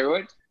wasn't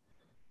steroid.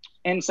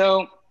 And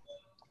so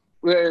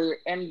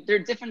and they're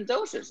different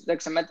doses.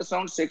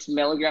 Dexamethasone 6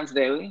 milligrams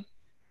daily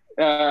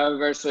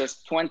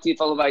versus 20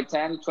 followed by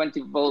 10,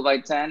 20 followed by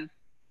 10,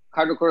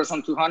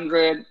 hydrocortisone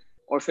 200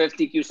 or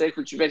 50 Q6,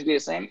 which is basically the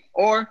same,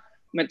 or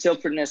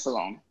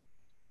methylprednisolone.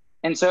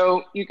 And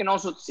so you can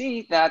also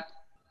see that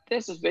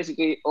this is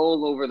basically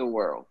all over the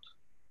world.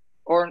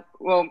 Or,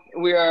 well,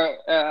 we are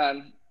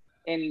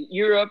in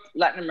Europe,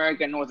 Latin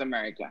America, and North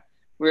America.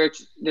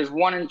 There's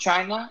one in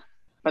China,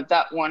 but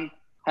that one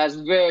has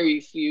very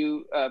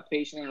few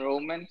patient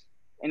enrollment,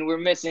 and we're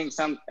missing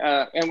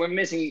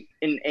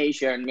in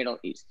Asia and Middle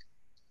East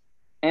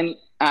and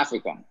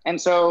Africa.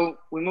 And so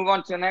we move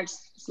on to the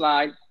next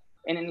slide,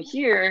 and in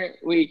here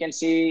we can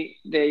see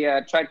they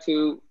try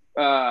to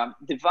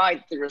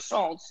divide the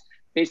results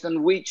based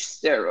on which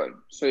steroid.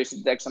 So it's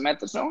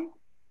dexamethasone,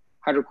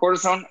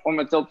 hydrocortisone, or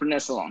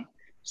methylprednisolone.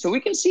 So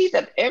we can see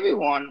that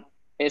everyone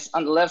is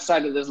on the left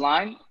side of this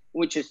line,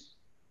 which is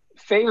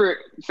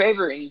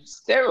favoring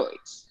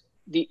steroids.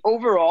 The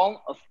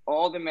overall of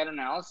all the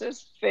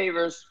meta-analysis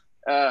favors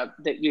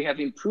that you have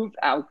improved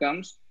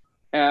outcomes,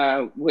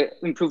 with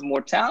improved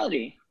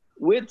mortality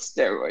with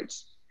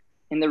steroids.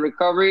 In the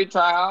recovery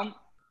trial,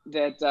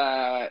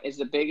 that is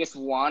the biggest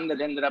one that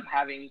ended up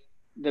having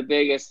the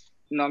biggest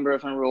number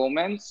of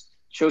enrollments,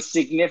 shows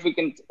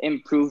significant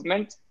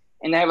improvement,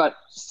 and they have a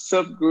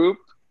subgroup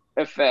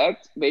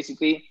effect.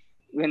 Basically,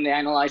 when they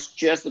analyzed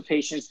just the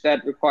patients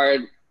that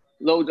required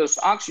low dose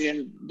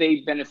oxygen,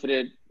 they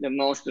benefited the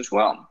most as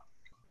well.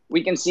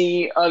 We can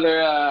see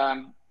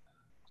other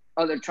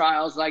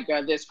trials like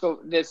this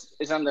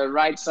is on the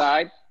right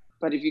side,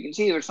 but if you can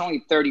see, there's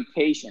only 30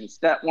 patients.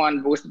 That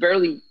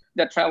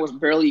trial was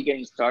barely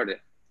getting started.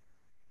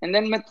 And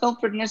then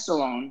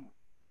methylprednisolone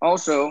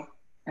also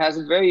has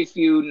a very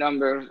few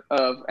number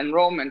of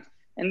enrollment.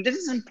 And this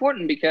is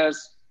important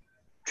because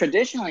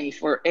traditionally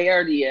for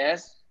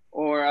ARDS,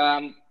 or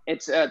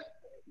it's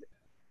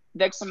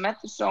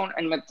dexamethasone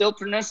and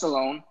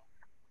methylprednisolone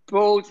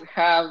both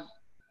have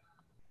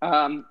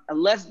a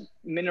less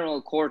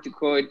mineral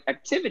corticoid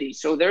activity.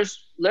 So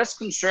there's less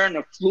concern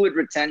of fluid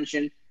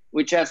retention,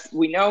 which, as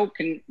we know,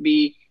 can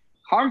be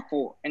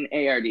harmful in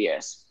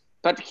ARDS.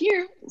 But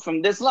here,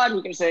 from this slide,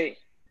 we can say,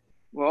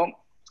 well,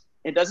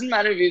 it doesn't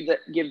matter if you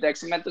give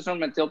dexamethasone,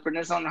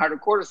 methylprednisolone,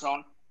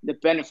 hydrocortisone, the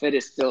benefit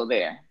is still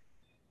there.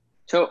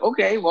 So,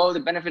 okay, well, the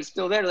benefit's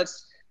still there.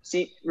 Let's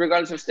see,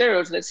 regardless of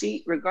steroids, let's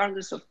see,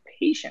 regardless of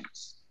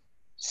patients.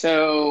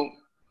 So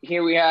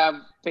here we have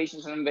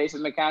patients on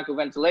invasive mechanical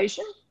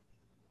ventilation.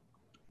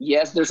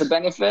 Yes, there's a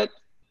benefit.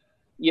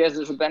 Yes,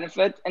 there's a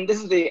benefit. And this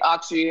is the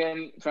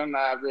oxygen from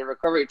the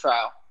recovery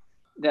trial.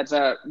 That's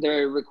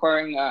they're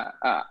requiring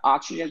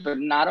oxygen, but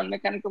not on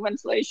mechanical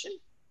ventilation.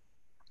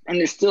 And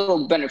they're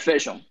still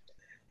beneficial.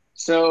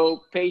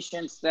 So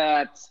patients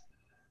the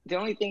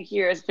only thing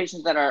here is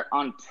patients that are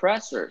on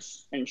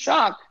pressors and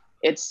shock,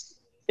 it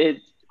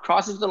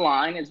crosses the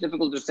line. It's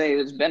difficult to say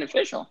it's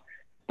beneficial.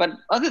 But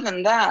other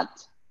than that,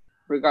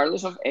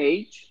 regardless of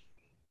age,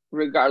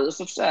 regardless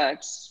of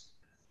sex,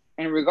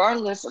 and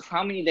regardless of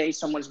how many days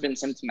someone's been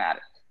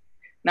symptomatic.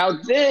 Now,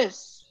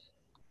 this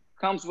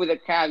comes with a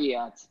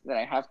caveat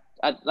that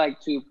I'd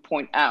like to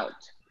point out.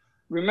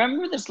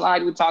 Remember the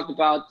slide we talked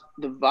about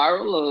the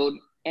viral load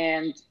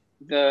and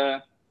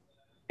the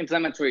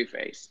inflammatory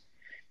phase.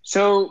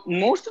 So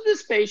most of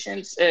these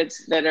patients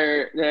that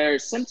are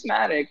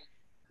symptomatic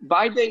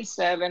by day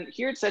 7,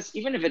 here it says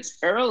even if it's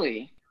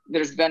early,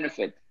 there's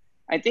benefit.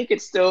 I think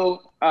it's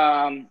still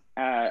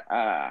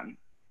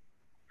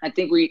I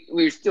think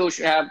we still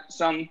should have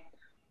some,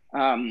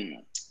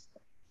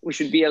 we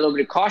should be a little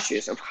bit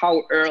cautious of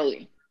how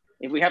early.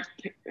 If we have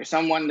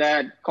someone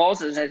that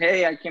calls us and says,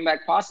 hey, I came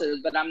back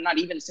positive, but I'm not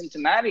even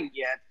symptomatic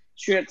yet,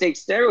 should I take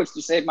steroids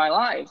to save my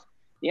life?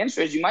 The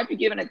answer is you might be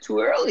giving it too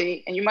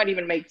early and you might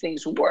even make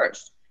things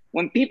worse.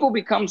 When people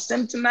become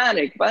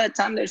symptomatic, by the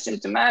time they're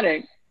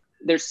symptomatic,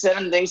 they're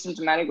 7 days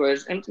symptomatic or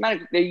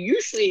symptomatic, they're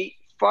usually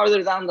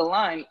farther down the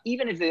line,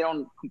 even if they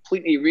don't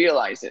completely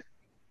realize it.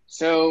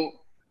 So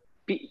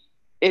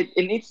it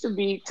needs to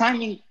be,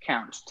 timing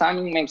counts.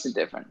 Timing makes a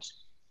difference.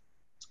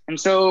 And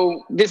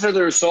so these are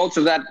the results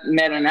of that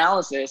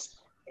meta-analysis.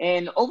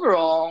 And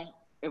overall,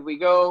 if we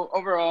go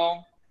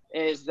overall,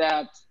 is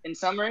that in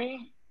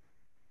summary,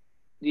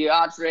 the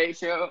odds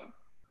ratio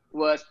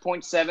was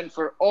 0.7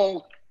 for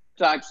all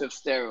types of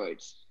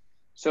steroids.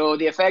 So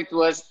the effect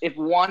was, if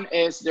one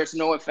is there's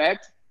no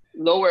effect,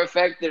 lower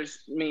effect, there's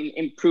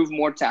improved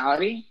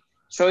mortality.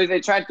 So if they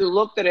tried to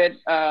look at it,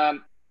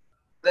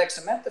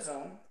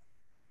 dexamethasone,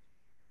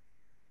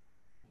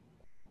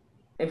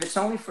 if it's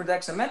only for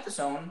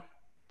dexamethasone,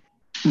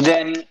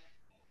 then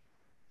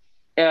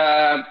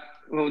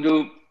we'll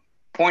do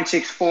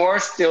 0.64,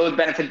 still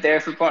benefit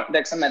there for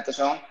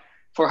dexamethasone.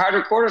 For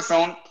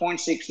hydrocortisone,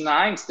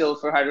 0.69 still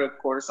for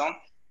hydrocortisone,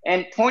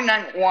 and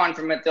 0.91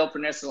 for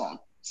methylprednisolone.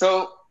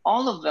 So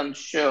all of them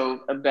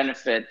show a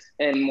benefit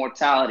in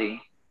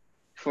mortality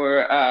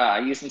for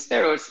using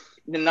steroids.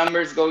 The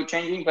numbers go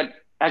changing, but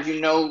as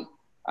you know,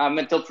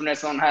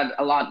 methylprednisolone had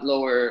a lot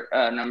lower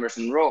numbers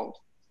enrolled.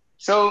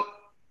 So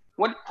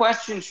what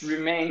questions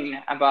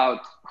remain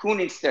about who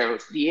needs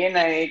steroids? The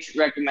NIH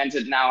recommends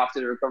it now after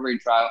the recovery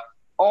trial.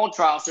 All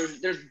trials,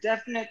 there's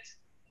definite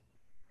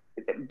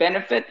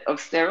benefit of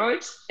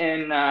steroids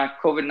in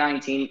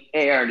COVID-19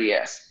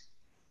 ARDS.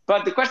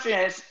 But the question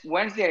is,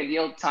 when's the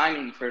ideal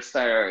timing for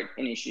steroid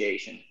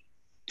initiation?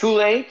 Too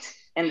late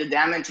and the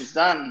damage is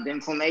done. The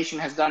inflammation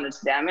has done its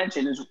damage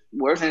and is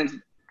worse and it's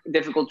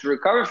difficult to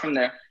recover from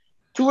there.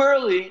 Too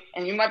early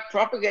and you might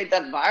propagate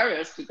that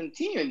virus to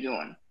continue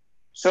doing.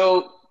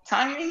 So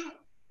timing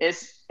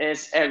is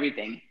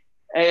everything.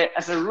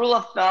 As a rule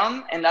of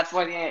thumb, and that's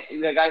why the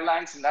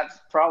guidelines, and that's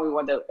probably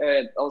what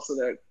also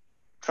the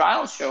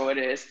trials show it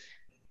is,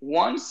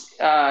 once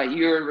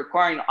you're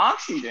requiring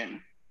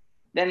oxygen,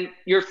 then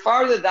you're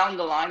farther down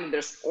the line and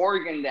there's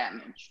organ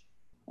damage.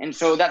 And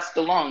so that's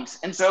the lungs.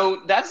 And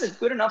so that's a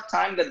good enough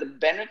time that the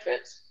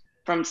benefits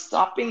from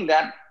stopping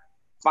that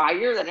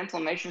fire, that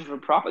inflammation from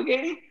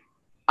propagating,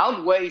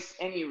 outweighs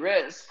any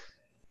risk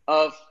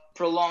of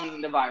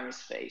prolonging the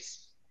virus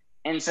phase.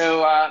 And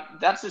so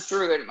that's a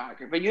surrogate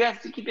marker. But you have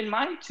to keep in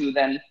mind too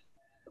then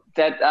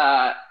that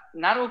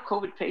not all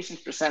COVID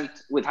patients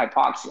present with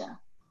hypoxia.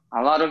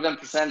 A lot of them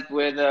present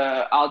with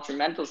altered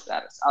mental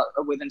status,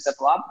 with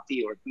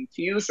encephalopathy or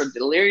confused or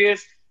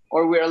delirious,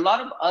 or with a lot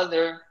of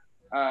other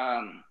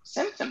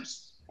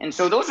symptoms. And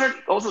so those are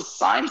also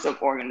signs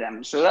of organ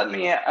damage. So that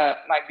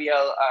might be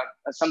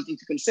something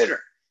to consider.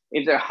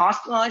 If they're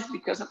hospitalized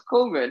because of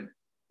COVID,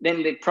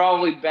 then they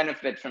probably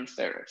benefit from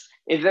steroids.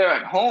 If they're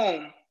at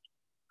home,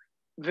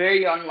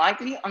 very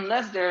unlikely,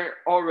 unless they're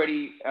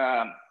already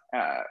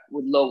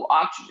with low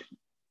oxygen.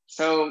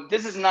 So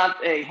this is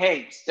not a,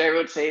 hey,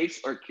 steroid saves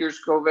or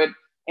cures COVID.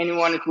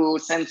 Anyone who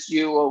sends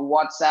you a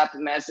WhatsApp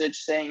message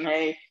saying,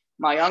 hey,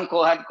 my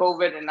uncle had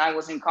COVID and I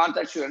was in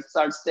contact, should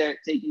start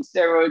taking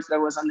steroids, that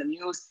was on the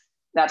news.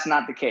 That's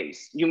not the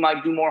case. You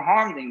might do more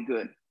harm than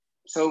good.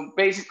 So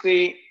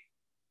basically,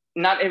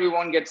 not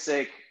everyone gets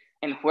sick,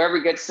 and whoever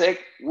gets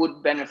sick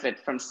would benefit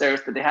from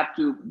steroids, but they have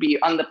to be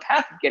on the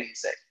path of getting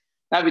sick.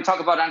 Now we talk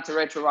about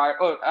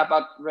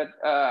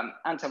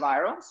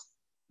antivirals,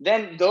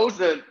 then those,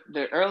 the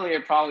earlier,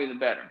 probably the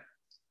better.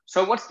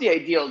 So what's the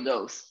ideal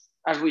dose?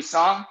 As we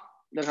saw,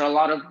 there's a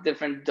lot of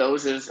different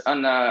doses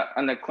on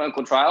the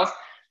clinical trials.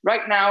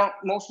 Right now,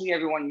 mostly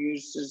everyone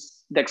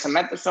uses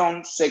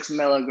dexamethasone, 6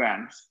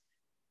 milligrams.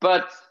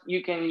 But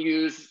you can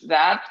use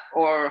that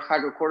or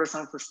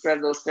hydrocortisone for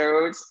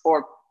steroids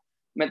or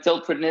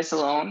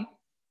methylprednisolone.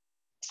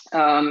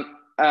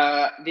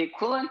 The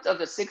equivalent of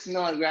the 6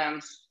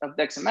 milligrams of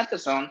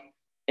dexamethasone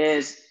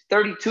is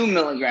 32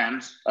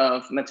 milligrams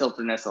of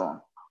methylprednisolone.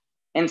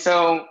 And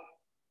so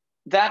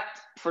that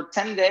for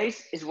 10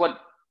 days is what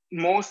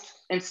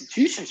most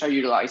institutions are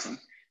utilizing.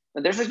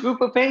 But there's a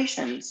group of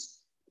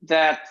patients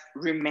that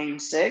remain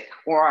sick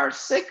or are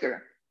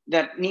sicker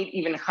that need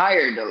even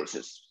higher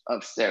doses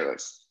of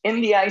steroids.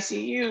 In the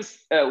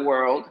ICU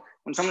world,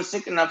 when someone's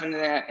sick enough in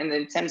the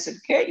intensive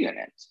care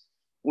unit,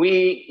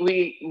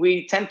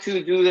 we tend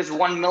to do this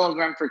 1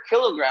 milligram per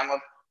kilogram of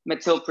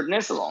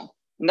methylprednisolone,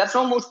 and that's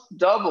almost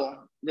double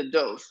the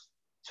dose.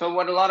 So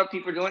what a lot of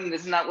people are doing,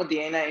 this is not what the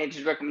NIH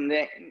is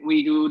recommending,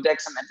 we do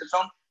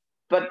dexamethasone,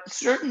 but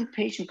certain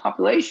patient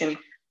population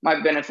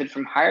might benefit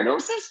from higher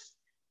doses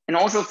and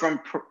also from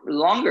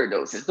longer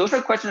doses. Those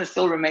are questions that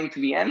still remain to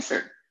be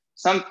answered.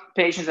 Some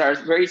patients are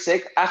very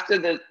sick. After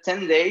the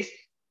 10 days,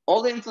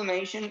 all the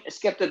inflammation is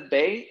kept at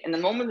bay, and the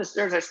moment the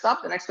steroids are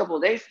stopped, the next couple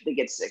of days, they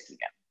get sick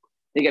again.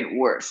 They get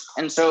worse.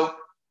 And so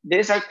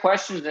these are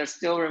questions that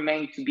still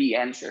remain to be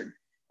answered.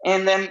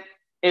 And then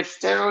if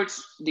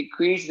steroids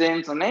decrease the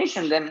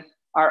inflammation, then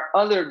are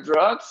other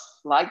drugs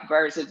like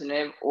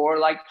baricitinib or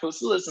like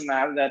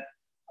tocilizumab that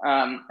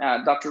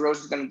Dr. Rose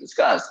is going to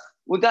discuss,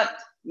 would that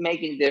make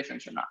any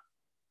difference or not?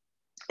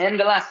 And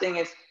the last thing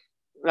is,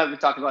 like we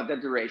talked about, the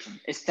duration.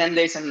 Is 10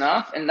 days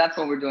enough? And that's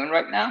what we're doing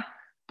right now.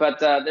 But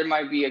there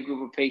might be a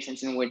group of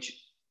patients in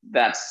which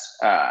that's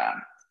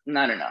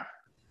not enough.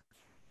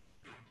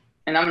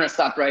 And I'm going to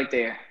stop right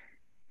there.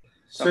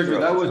 Sergio,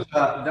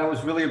 that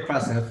was really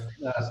impressive.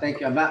 Thank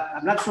you. I'm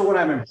not sure what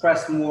I'm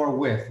impressed more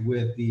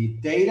with the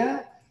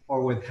data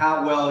or with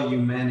how well you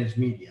manage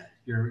media.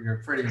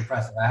 You're pretty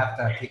impressive. I have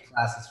to take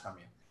classes from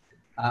you.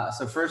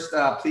 So first,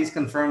 please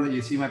confirm that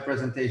you see my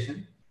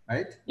presentation,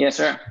 right? Yes,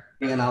 sir.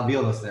 And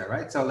alveolus there,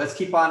 right? So let's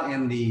keep on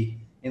in the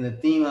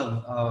theme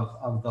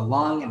of the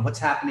lung and what's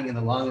happening in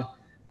the lung,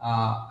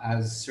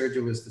 as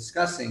Sergio was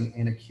discussing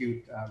in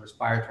acute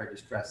respiratory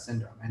distress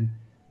syndrome. And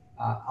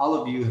all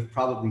of you have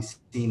probably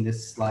seen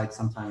this slide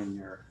sometime in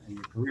your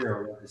career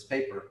or this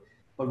paper.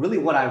 But really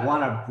what I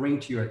want to bring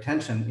to your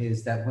attention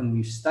is that when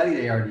we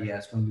studied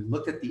ARDS, when we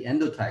looked at the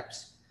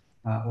endotypes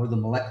or the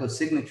molecular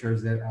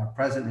signatures that are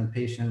present in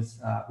patients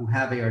who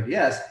have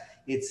ARDS,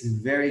 it's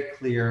very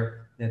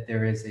clear that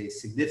there is a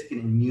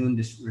significant immune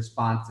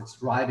response that's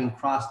driving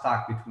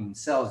crosstalk between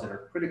cells that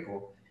are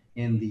critical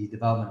in the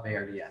development of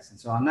ARDS. And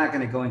so I'm not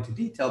going to go into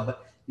detail,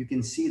 but you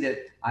can see that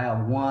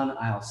IL-1,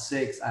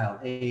 IL-6,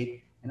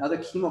 IL-8, and other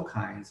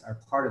chemokines are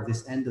part of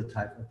this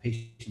endotype of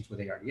patients with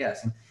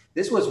ARDS. And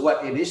this was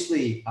what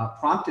initially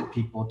prompted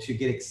people to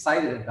get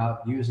excited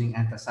about using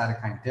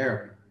anti-cytokine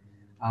therapy.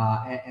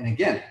 And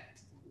again,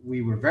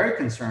 we were very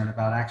concerned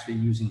about actually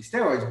using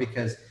steroids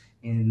because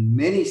in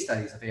many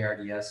studies of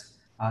ARDS,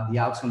 the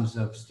outcomes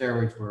of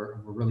steroids were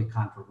really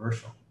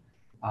controversial.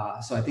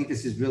 So I think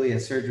this is really,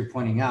 as Sergio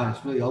pointing out,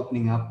 it's really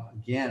opening up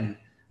again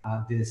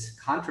this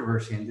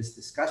controversy and this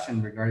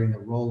discussion regarding the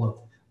role of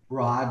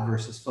broad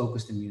versus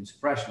focused immune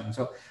suppression. And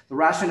so the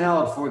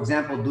rationale of, for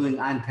example, doing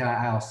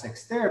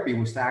anti-IL-6 therapy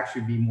was to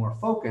actually be more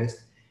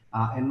focused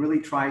and really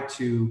try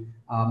to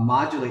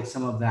modulate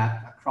some of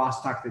that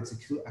crosstalk that's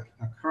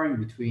occurring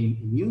between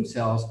immune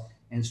cells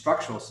and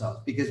structural cells,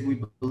 because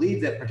we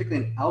believe that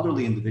particularly in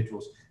elderly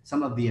individuals,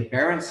 some of the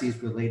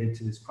aberrancies related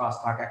to this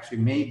crosstalk actually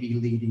may be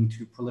leading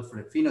to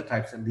proliferative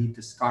phenotypes that lead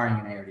to scarring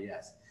in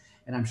ARDS.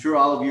 And I'm sure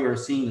all of you are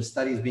seeing the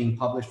studies being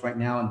published right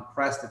now in the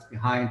press that's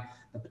behind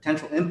the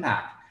potential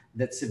impact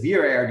that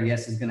severe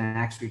ARDS is going to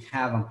actually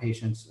have on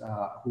patients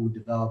who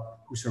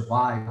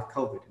survive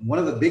COVID. And one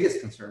of the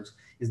biggest concerns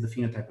is the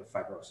phenotype of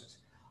fibrosis.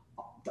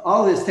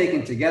 All this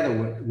taken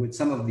together with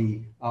some of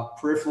the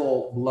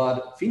peripheral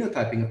blood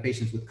phenotyping of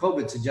patients with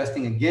COVID,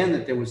 suggesting again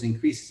that there was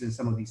increases in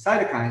some of these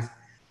cytokines,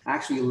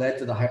 actually led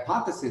to the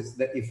hypothesis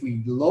that if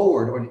we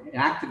lowered or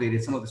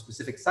activated some of the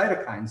specific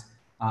cytokines,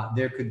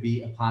 there could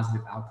be a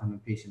positive outcome in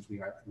patients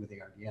with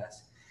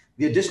ARDS.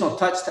 The additional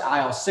touch to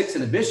IL-6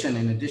 inhibition,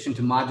 in addition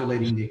to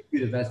modulating the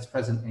acute events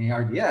present in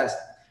ARDS,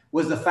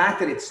 was the fact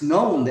that it's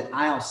known that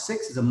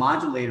IL-6 is a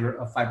modulator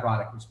of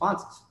fibrotic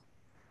responses.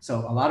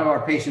 So a lot of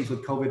our patients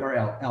with COVID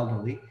are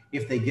elderly.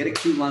 If they get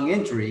acute lung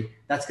injury,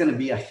 that's going to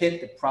be a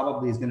hit that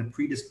probably is going to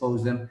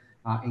predispose them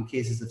in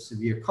cases of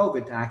severe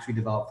COVID to actually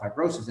develop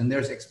fibrosis. And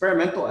there's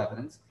experimental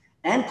evidence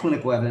and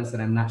clinical evidence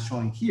that I'm not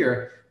showing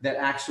here that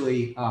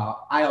actually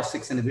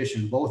IL-6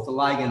 inhibition, both the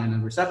ligand and the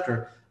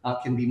receptor,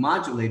 can be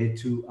modulated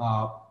to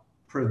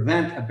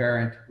prevent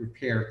aberrant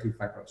repair through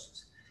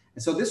fibrosis.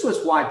 And so this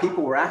was why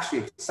people were actually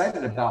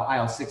excited about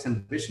IL-6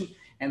 inhibition,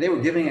 and they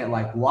were giving it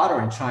like water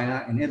in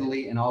China and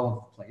Italy and all over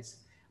the place.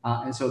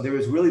 And so there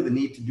was really the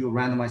need to do a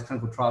randomized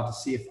clinical trial to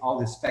see if all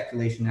this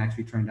speculation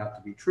actually turned out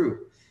to be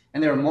true.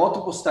 And there are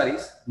multiple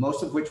studies,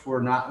 most of which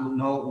were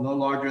no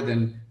larger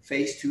than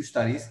phase 2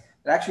 studies,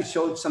 that actually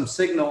showed some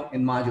signal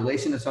in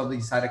modulation of some of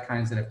these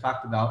cytokines that I've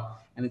talked about,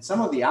 and in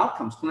some of the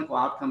outcomes, clinical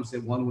outcomes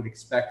that one would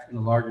expect in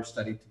a larger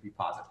study to be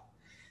positive.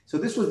 So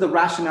this was the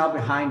rationale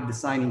behind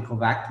designing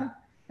COVACTA.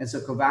 And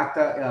so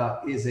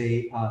COVACTA is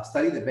a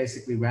study that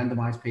basically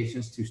randomized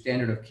patients to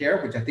standard of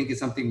care, which I think is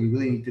something we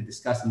really need to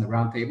discuss in the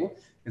roundtable,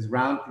 because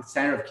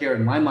standard of care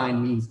in my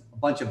mind means a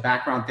bunch of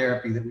background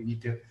therapy that we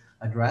need to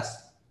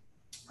address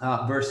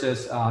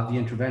versus the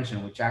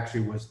intervention, which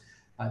actually was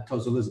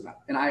tocilizumab.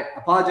 And I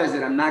apologize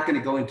that I'm not going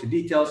to go into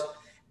details.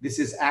 This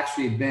has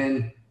actually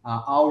been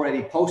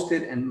already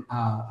posted and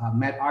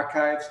Met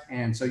Archives,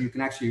 and so you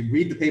can actually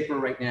read the paper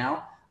right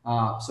now.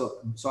 So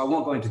I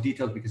won't go into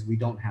details because we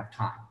don't have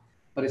time.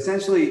 But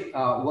essentially,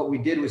 what we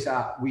did was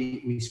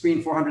we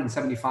screened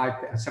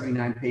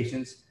 479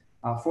 patients.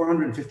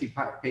 450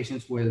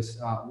 patients were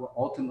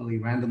ultimately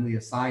randomly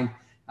assigned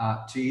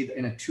to either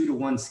in a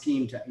 2-to-1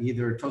 scheme to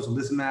either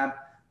tocilizumab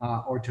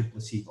or to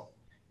placebo.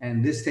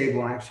 And this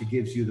table actually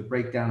gives you the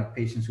breakdown of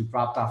patients who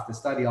dropped off the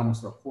study.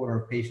 Almost a quarter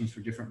of patients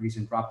for different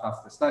reasons dropped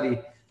off the study.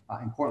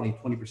 Importantly,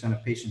 20%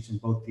 of patients in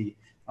both the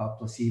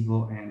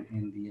placebo and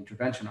in the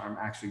intervention arm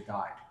actually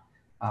died,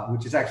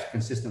 which is actually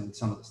consistent with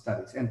some of the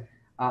studies. And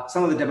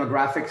some of the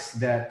demographics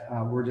that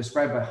were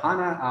described by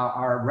Hannah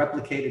are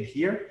replicated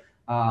here.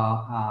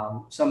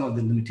 Some of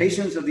the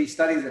limitations of these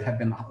studies that have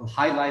been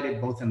highlighted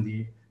both in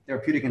the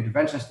therapeutic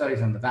intervention studies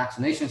and the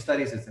vaccination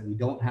studies is that we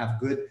don't have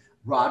good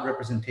broad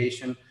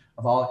representation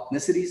of all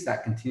ethnicities.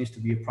 That continues to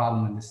be a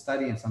problem in this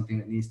study and something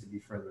that needs to be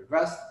further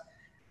addressed.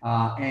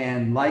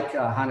 And like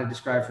Hannah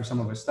described for some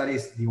of her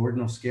studies, the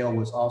ordinal scale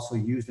was also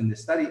used in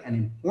this study. And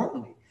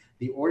importantly,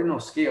 the ordinal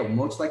scale,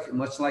 much like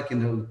in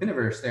the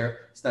lopinavir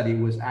study,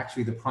 was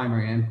actually the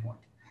primary endpoint.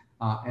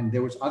 And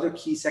there was other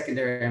key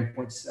secondary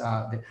endpoints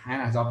that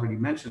Hannah has already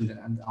mentioned,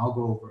 and I'll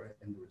go over it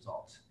in the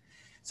results.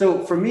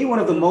 So for me, one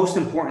of the most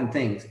important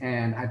things,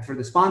 and for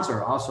the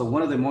sponsor also,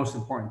 one of the most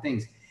important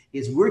things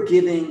is we're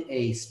giving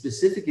a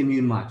specific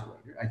immune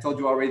modulator. I told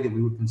you already that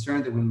we were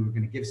concerned that when we were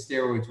going to give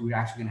steroids, we were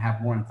actually going to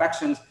have more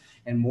infections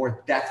and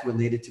more death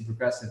related to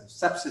progressive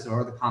sepsis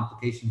or other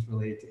complications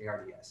related to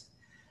ARDS.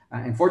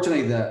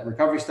 Unfortunately, the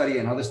recovery study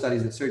and other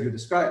studies that Sergio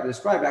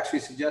described actually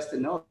suggest that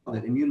no,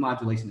 that immune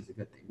modulation is a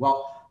good thing.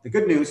 Well, the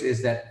good news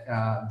is that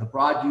the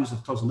broad use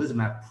of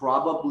tocilizumab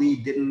probably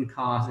didn't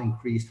cause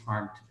increased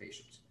harm to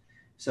patients.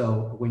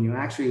 So when you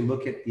actually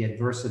look at the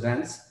adverse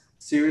events,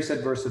 serious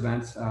adverse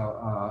events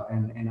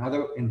and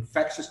other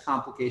infectious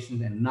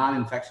complications and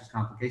non-infectious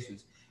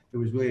complications, there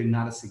was really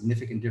not a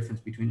significant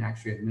difference between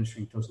actually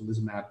administering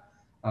tocilizumab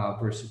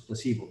versus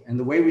placebo. And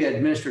the way we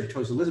administered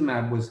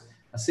tocilizumab was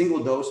a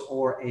single dose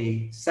or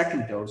a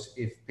second dose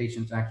if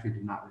patients actually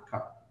did not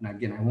recover. Now,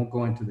 again, I won't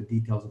go into the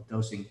details of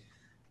dosing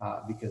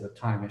because of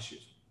time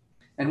issues.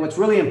 And what's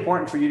really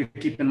important for you to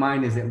keep in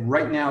mind is that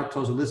right now,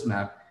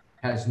 tocilizumab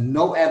has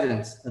no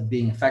evidence of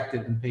being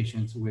effective in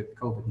patients with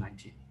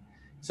COVID-19.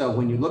 So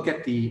when you look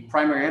at the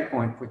primary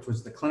endpoint, which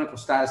was the clinical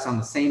status on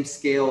the same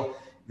scale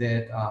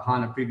that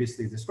Hannah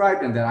previously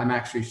described and that I'm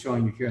actually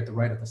showing you here at the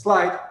right of the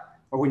slide,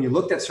 or when you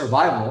looked at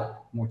survival,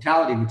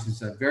 mortality, which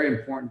is a very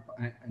important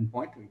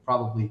endpoint, we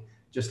probably,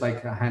 just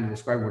like Hannah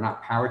described, we're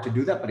not powered to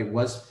do that, but it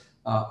was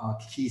a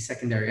key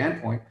secondary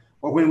endpoint.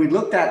 Or when we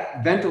looked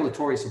at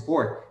ventilatory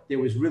support, there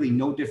was really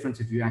no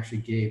difference if you actually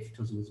gave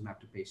tocilizumab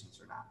to patients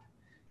or not.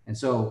 And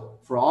so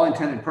for all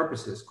intended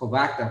purposes,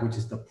 COVACTA, which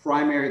is the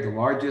primary, the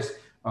largest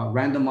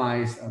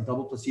randomized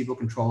double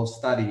placebo-controlled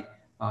study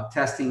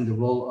testing the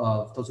role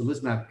of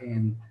tocilizumab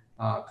in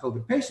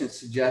COVID patients,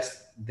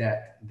 suggests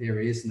that there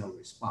is no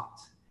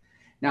response.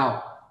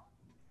 Now,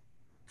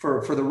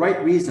 for the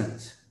right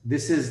reasons,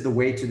 this is the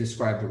way to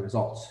describe the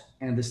results,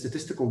 and the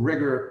statistical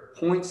rigor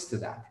points to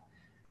that.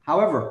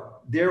 However,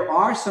 there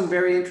are some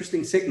very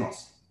interesting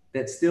signals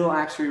that still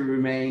actually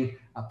remain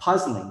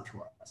puzzling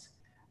to us.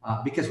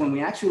 Because when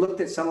we actually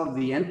looked at some of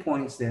the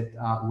endpoints that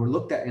were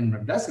looked at in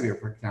remdesivir,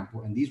 for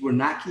example, and these were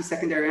not key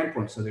secondary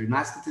endpoints, so they're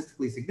not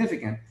statistically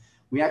significant,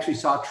 we actually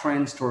saw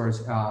trends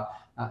towards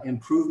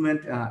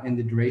improvement in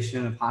the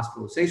duration of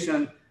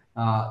hospitalization,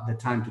 the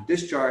time to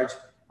discharge,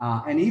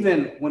 and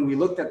even when we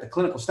looked at the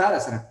clinical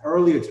status at an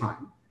earlier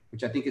time,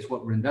 which I think is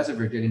what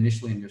remdesivir did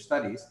initially in their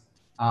studies,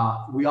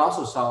 we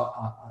also saw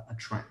a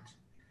trend.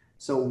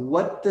 So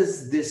what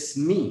does this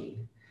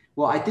mean?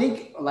 Well, I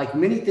think like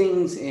many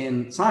things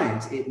in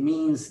science, it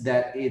means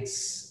that it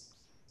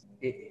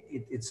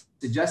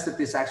suggests that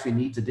this actually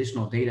needs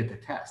additional data to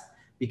test,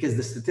 because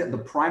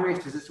the primary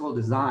statistical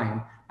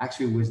design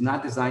actually was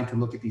not designed to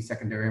look at these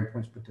secondary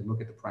endpoints, but to look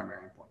at the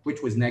primary endpoint,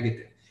 which was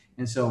negative.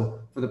 And so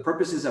for the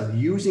purposes of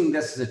using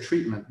this as a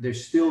treatment,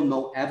 there's still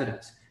no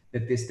evidence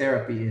that this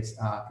therapy is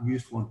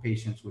useful in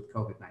patients with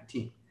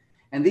COVID-19.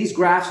 And these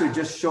graphs are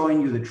just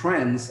showing you the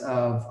trends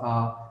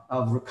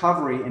of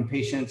recovery in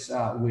patients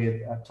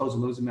with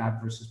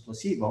tocilizumab versus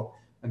placebo.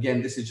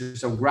 Again, this is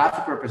just a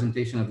graphic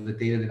representation of the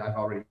data that I've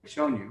already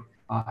shown you.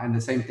 And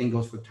the same thing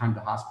goes for time to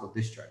hospital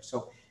discharge.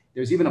 So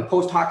there's even a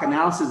post hoc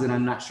analysis that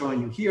I'm not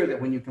showing you here, that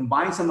when you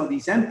combine some of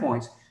these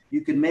endpoints, you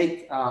can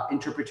make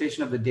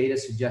interpretation of the data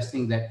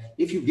suggesting that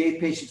if you gave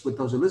patients with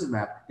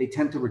tocilizumab, they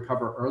tend to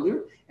recover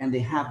earlier and they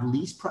have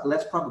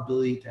less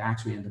probability to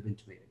actually end up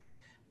intubated.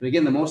 But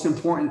again, the most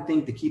important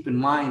thing to keep in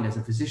mind as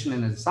a physician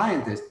and as a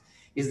scientist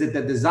is that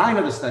the design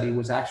of the study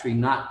was actually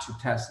not to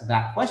test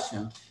that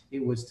question.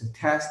 It was to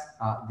test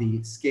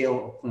the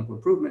scale of clinical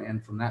improvement.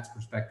 And from that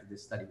perspective,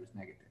 this study was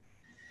negative.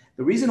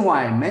 The reason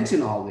why I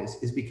mention all this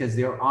is because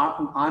there are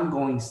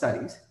ongoing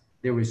studies.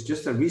 There was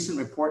just a recent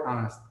report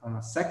on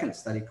a second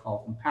study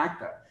called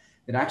IMPACTA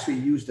that actually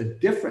used a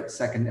different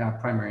second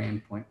primary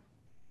endpoint,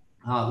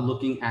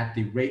 looking at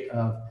the rate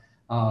of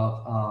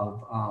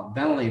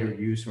ventilator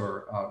use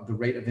or the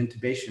rate of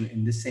intubation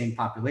in this same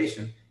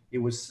population. It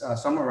was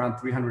somewhere around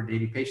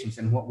 380 patients.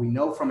 And what we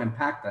know from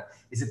IMPACTA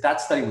is that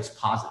that study was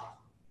positive.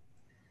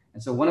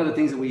 And so one of the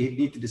things that we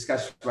need to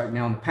discuss right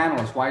now on the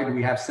panel is why do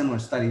we have similar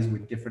studies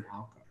with different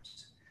outcomes?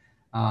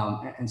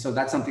 And so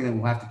that's something that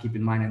we'll have to keep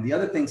in mind. And the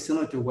other thing,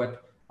 similar to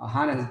what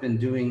Hannah has been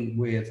doing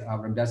with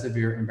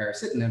remdesivir and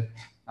baricitinib,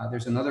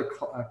 there's another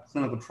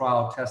clinical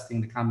trial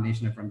testing the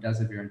combination of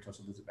remdesivir and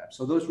tocilizumab.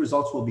 So those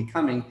results will be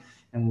coming,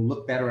 and we'll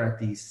look better at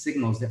these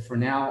signals that for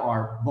now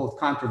are both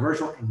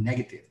controversial and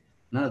negative.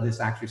 None of this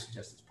actually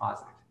suggests it's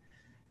positive.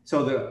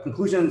 So the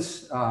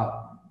conclusions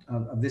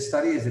of this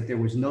study is that there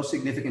was no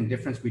significant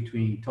difference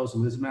between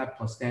tocilizumab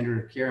plus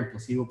standard of care and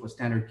placebo plus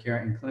standard of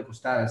care in clinical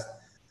status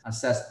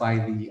assessed by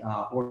the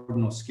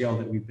ordinal scale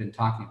that we've been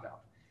talking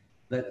about.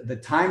 The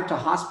time to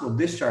hospital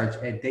discharge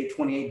at day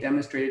 28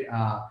 demonstrated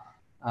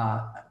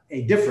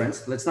a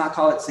difference, let's not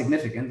call it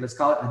significant, let's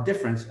call it a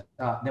difference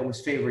that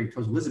was favoring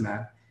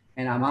tocilizumab.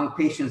 And among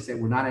patients that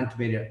were not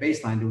intubated at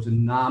baseline, there was a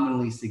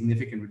nominally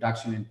significant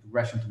reduction in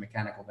progression to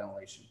mechanical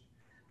ventilation.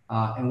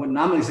 And what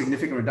nominally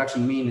significant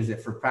reduction means is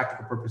that for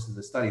practical purposes of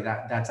the study,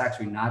 that's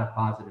actually not a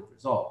positive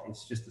result.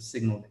 It's just a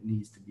signal that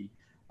needs to be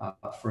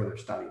further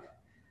studied.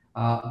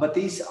 But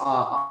these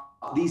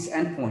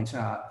endpoints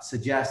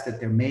suggest that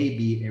there may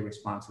be a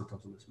response to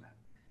tocilizumab.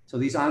 So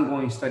these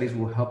ongoing studies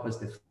will help us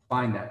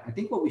define that. I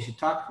think what we should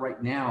talk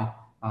right now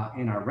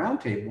in our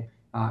roundtable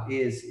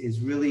is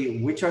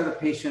really which are the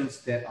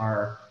patients that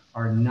are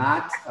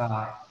not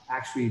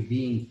actually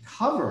being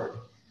covered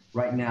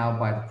right now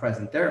by the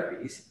present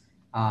therapies,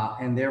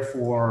 and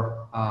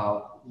therefore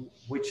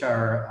which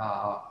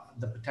are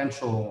the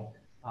potential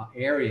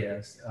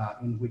areas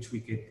in which we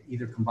could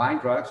either combine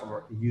drugs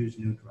or use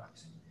new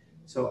drugs.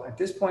 So at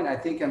this point, I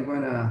think I'm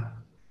going to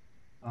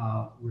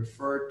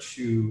refer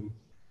to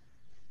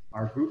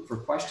our group for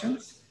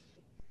questions.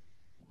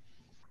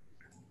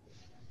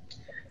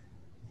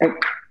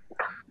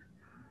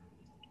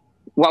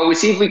 Well, we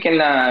see if we can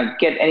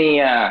get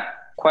any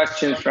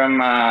questions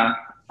from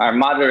our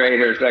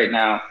moderators right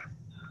now.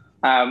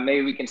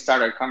 Maybe we can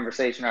start our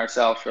conversation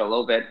ourselves for a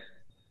little bit.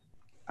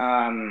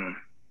 I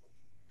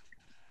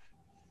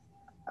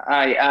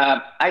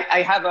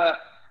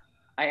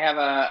have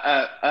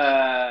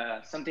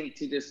something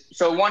to this.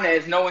 So one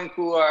is knowing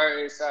who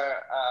our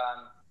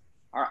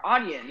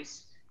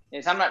audience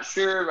is. I'm not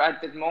sure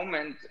at this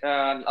moment.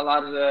 A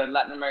lot of the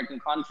Latin American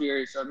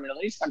countries or Middle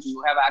East countries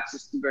will have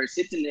access to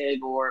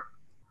baricitinib or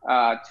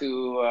to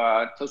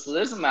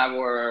tocilizumab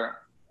or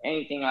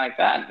anything like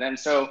that. And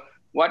so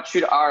what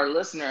should our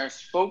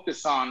listeners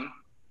focus on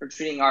for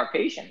treating our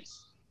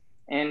patients?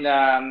 And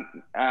I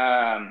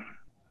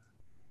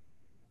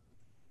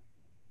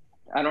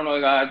don't know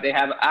if they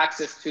have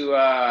access to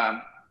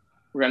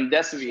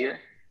remdesivir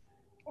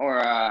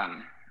or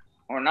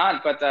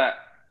not, but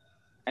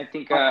I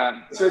think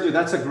Sergio,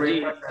 that's a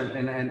great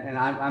question, and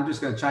I'm just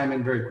going to chime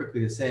in very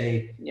quickly to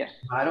say, yeah,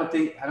 I don't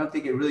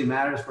think it really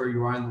matters where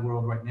you are in the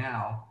world right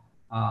now.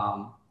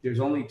 There's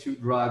only 2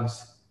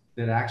 drugs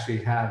that actually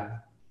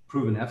have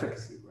proven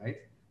efficacy, right?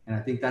 And I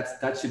think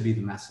that should be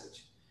the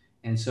message.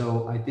 And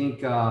so I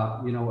think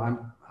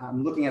I'm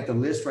looking at the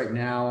list right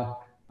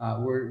now.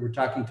 We're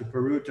talking to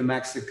Peru, to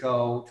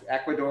Mexico, to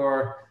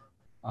Ecuador,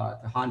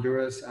 to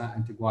Honduras,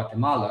 and to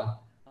Guatemala,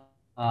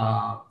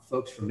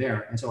 folks from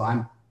there. And so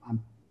I'm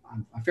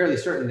fairly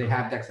certain they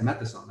have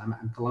dexamethasone.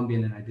 I'm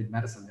Colombian and I did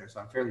medicine there, so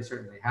I'm fairly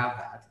certain they have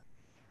that.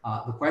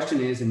 The question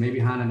is, and maybe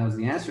Hannah knows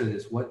the answer to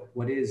this,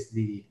 what is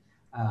the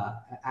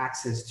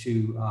access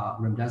to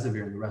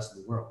remdesivir in the rest of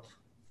the world?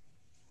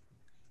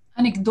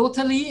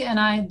 Anecdotally, and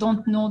I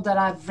don't know that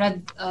I've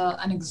read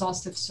an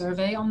exhaustive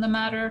survey on the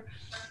matter,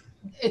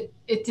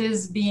 it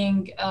is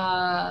being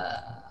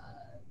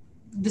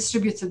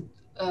distributed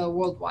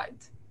worldwide.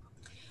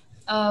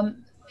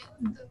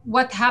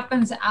 What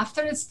happens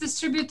after it's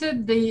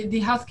distributed,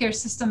 the healthcare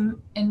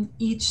system in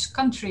each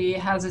country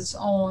has its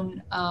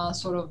own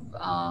sort of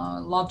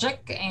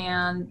logic,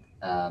 and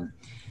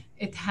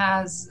it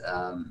has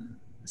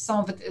some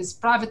of it is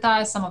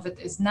privatized, some of it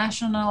is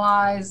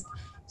nationalized.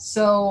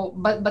 So,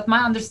 but my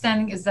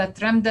understanding is that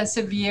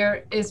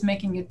remdesivir is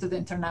making it to the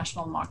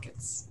international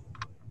markets.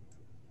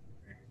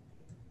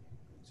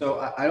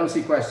 So I don't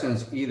see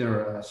questions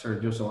either,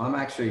 Sergio. So I'm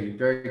actually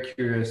very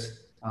curious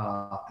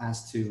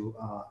as to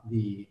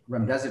the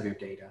remdesivir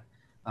data.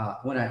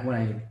 When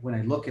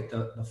I look at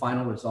the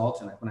final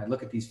results and when I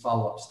look at these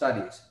follow-up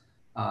studies,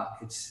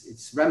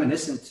 it's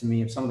reminiscent to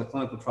me of some of the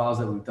clinical trials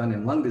that we've done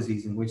in lung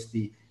disease, in which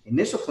the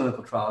initial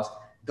clinical trials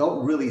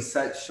don't really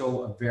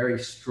show a very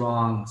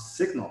strong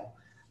signal,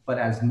 but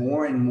as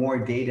more and more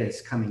data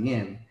is coming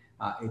in,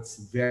 it's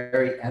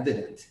very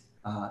evident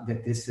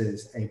that this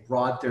is a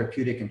broad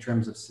therapeutic in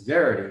terms of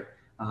severity,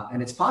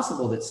 and it's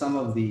possible that some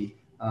of the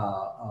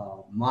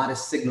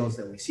modest signals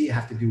that we see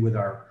have to do with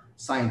our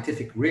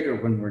scientific rigor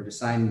when we're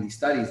designing these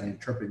studies and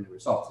interpreting the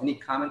results. Any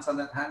comments on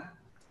that, Hannah?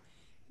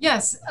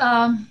 Yes,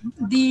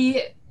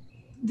 the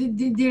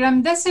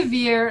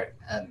remdesivir.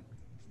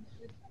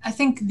 I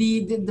think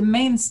the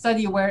main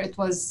study where it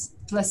was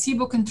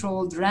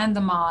placebo-controlled,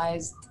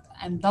 randomized,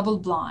 and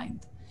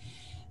double-blind,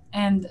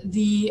 and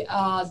the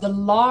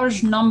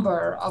large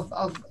number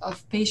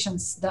of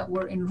patients that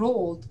were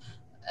enrolled,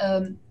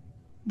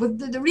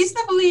 with the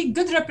reasonably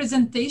good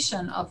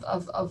representation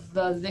of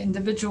the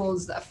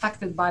individuals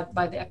affected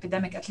by the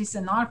epidemic, at least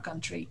in our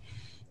country,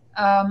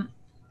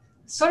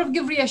 sort of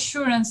give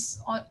reassurance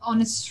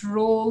on its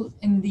role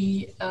in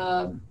the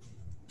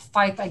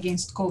fight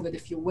against COVID,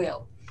 if you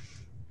will.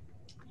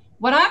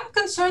 What I'm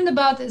concerned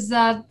about is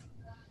that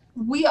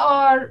we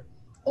are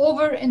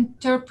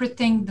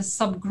over-interpreting the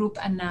subgroup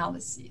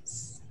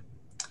analyses.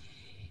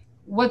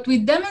 What we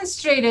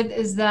demonstrated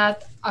is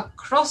that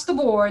across the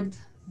board,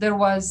 there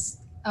was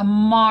a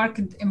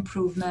marked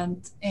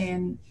improvement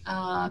in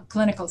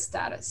clinical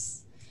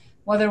status.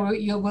 Whether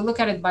we look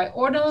at it by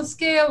ordinal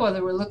scale,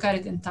 whether we look at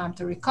it in time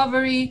to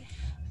recovery,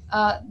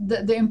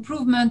 the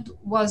improvement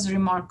was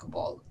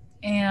remarkable.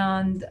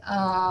 And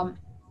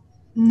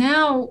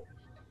now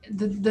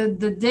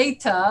the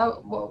data,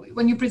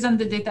 when you present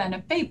the data in a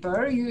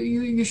paper,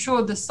 you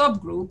show the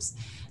subgroups,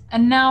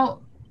 and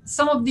now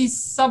some of these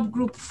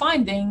subgroup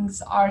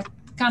findings are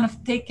kind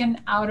of taken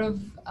out of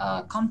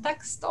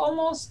context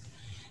almost,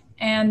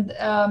 and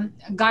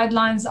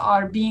guidelines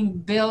are being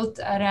built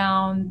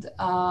around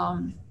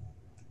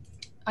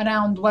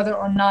whether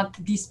or not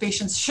these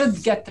patients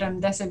should get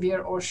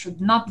remdesivir or should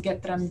not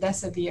get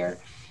remdesivir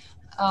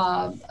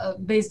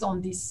based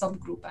on these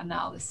subgroup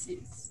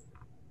analyses.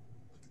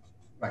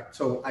 Right.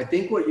 So I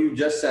think what you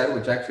just said,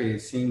 which actually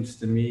seems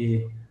to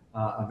me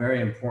a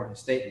very important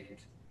statement,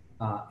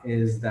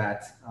 is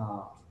that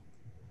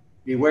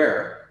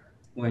beware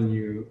when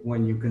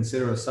you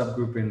consider a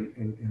subgroup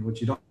in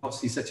which you don't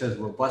see such a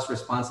robust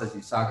response as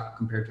you saw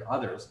compared to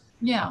others.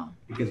 Yeah.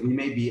 Because we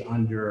may be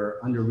under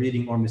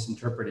reading or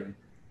misinterpreting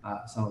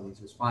some of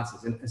these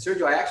responses. And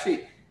Sergio, I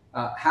actually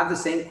have the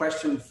same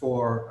question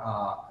for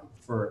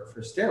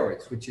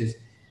steroids, which is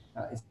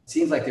it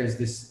seems like there's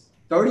this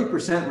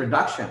 30%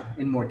 reduction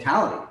in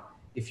mortality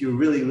if you're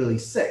really, really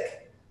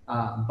sick.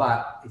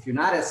 But if you're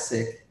not as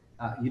sick,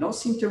 you don't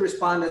seem to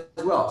respond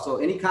as well. So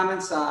any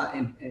comments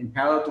in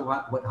parallel to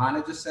what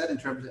Hannah just said in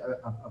terms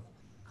of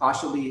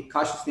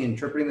cautiously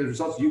interpreting the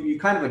results? You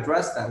kind of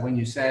addressed that when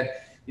you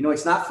said,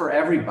 it's not for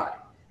everybody.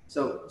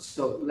 So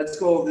let's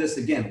go over this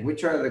again.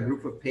 Which are the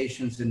group of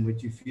patients in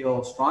which you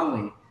feel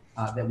strongly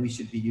that we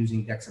should be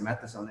using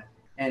dexamethasone?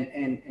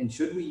 And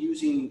should we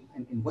using,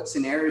 in what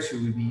scenarios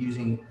should we be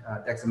using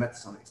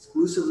dexamethasone?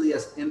 Exclusively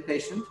as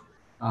inpatient?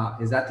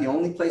 Is that the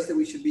only place that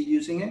we should be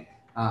using it?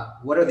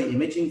 What are the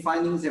imaging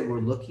findings that we're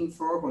looking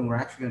for when we're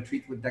actually going to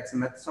treat with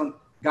dexamethasone?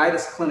 Guide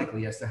us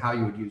clinically as to how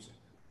you would use it.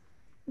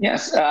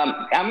 Yes,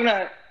 I'm going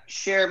to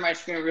share my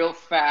screen real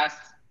fast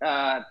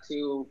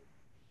to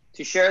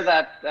share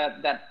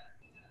that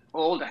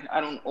old, I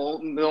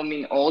don't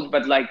mean old,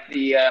 but like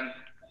the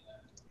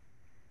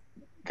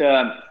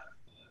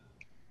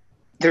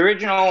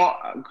original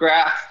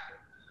graph,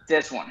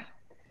 this one.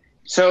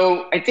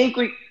 So I think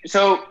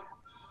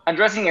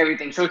addressing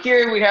everything. So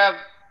here we have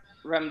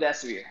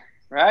remdesivir,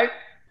 right?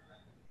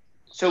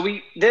 So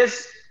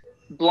this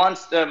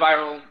blunts the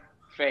viral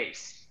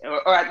phase,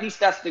 or at least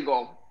that's the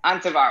goal,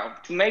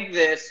 antiviral, to make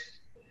this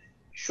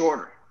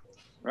shorter,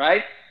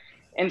 right?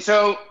 And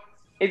so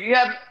if you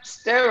have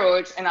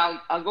steroids, and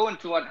I'll go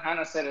into what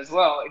Hannah said as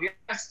well, if you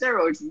have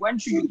steroids, when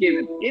should you give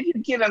it? If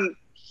you give them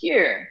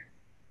here,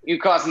 you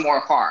cause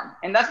more harm.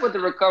 And that's what the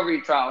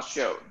recovery trial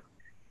showed.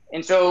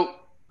 And so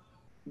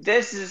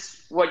this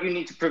is what you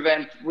need to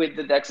prevent with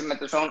the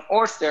dexamethasone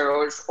or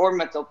steroids or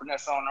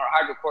methylprednisolone or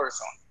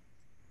hydrocortisone.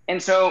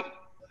 And so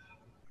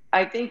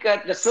I think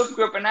that the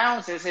subgroup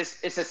analysis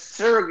is a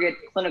surrogate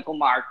clinical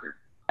marker.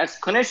 As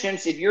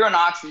clinicians, if you're on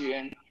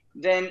oxygen,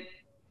 then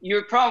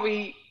you're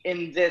probably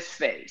in this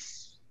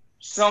phase,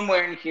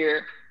 somewhere in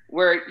here,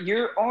 where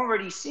you're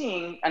already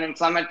seeing an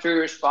inflammatory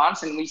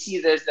response, and we see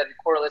this that it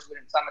correlates with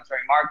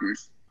inflammatory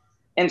markers.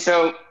 And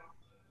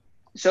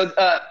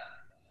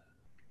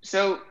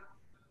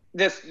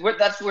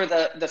that's where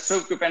the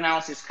subgroup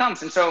analysis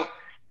comes. And so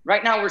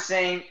right now we're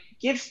saying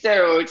give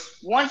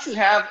steroids once you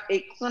have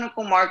a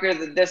clinical marker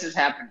that this is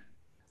happening.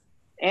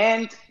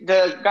 And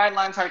the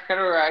guidelines are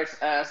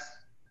categorized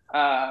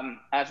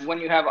as when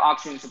you have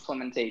oxygen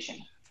supplementation.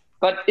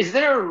 But is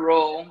there a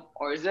role,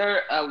 or is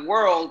there a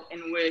world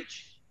in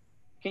which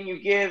can you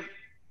give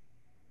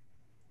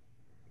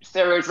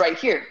steroids right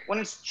here when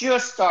it's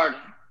just starting?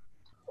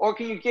 Or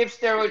can you give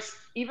steroids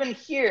even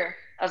here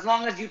as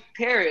long as you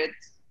pair it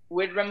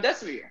with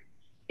remdesivir?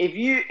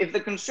 If the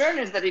concern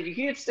is that if you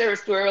give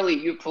steroids too early,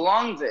 you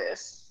prolong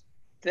this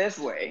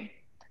way,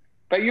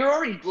 but you're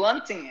already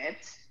blunting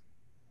it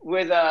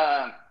with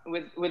the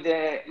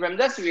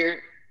remdesivir,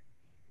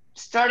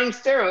 starting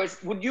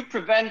steroids, would you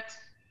prevent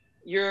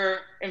your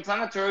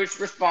inflammatory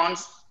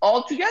response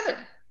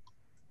altogether?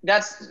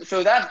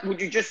 Would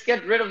you just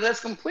get rid of this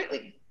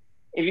completely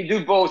if you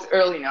do both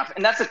early enough?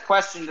 And that's a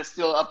question that's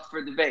still up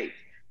for debate.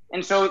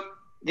 And so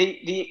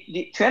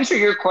to answer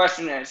your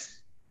question is,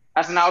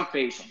 as an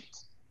outpatient,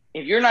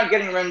 if you're not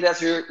getting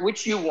remdesivir,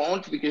 which you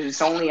won't because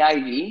it's only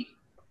IV,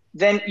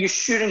 then you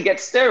shouldn't get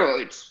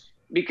steroids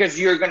because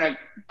you're going to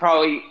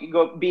probably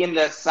be in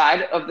the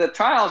side of the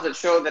trials that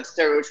show that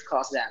steroids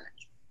cause damage.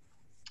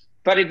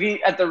 But if you,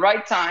 at the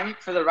right time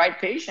for the right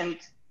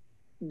patient,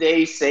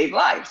 they save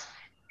lives.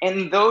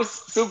 And those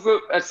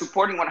subgroup,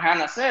 supporting what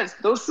Hannah says,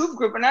 those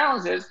subgroup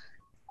analyses,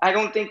 I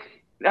don't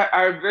think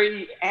are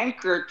very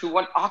anchored to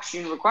what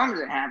oxygen requirements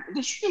they have.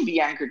 They shouldn't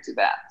be anchored to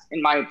that,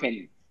 in my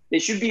opinion. They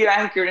should be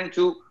anchored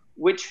into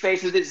which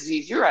phase of the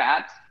disease you're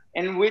at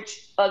and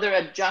which other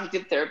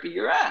adjunctive therapy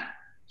you're at.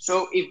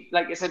 So if,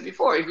 like I said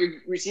before, if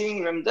you're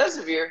receiving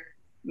remdesivir,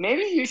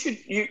 maybe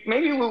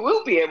we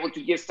will be able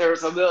to give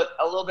steroids a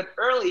little bit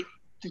early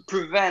to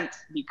prevent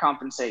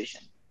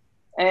decompensation.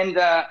 And,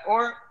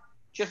 or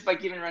just by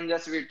giving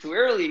remdesivir too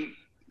early,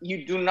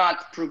 you do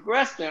not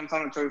progress the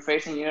inflammatory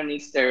phase and you don't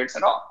need steroids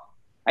at all.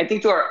 I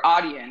think to our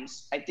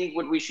audience, I think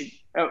what we should,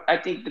 I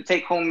think the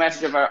take home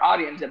message of our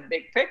audience, the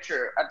big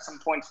picture at some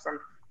points from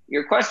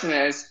your question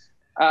is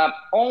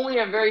only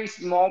a very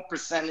small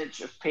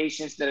percentage of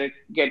patients that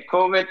get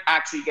COVID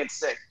actually get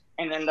sick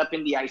and end up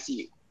in the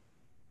ICU.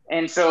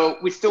 And so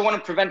we still want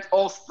to prevent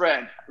all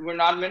spread. We're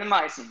not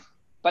minimizing.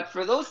 But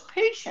for those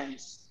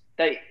patients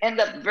that end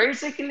up very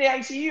sick in the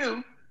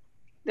ICU,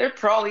 they're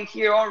probably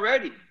here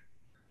already.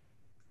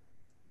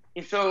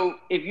 And so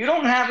if you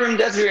don't have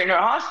remdesivir in your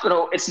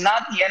hospital, it's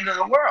not the end of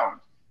the world.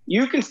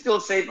 You can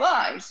still save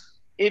lives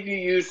if you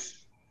use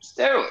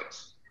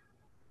steroids.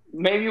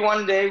 Maybe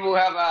one day we'll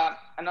have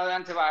another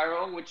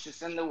antiviral, which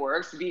is in the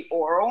works, to be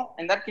oral,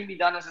 and that can be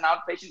done as an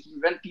outpatient to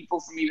prevent people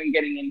from even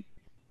getting in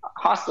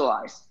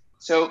hospitalized.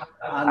 So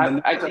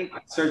I think,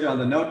 Sergio, on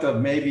the note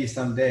of maybe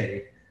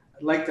someday,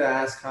 I'd like to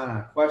ask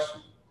Hannah a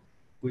question,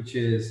 which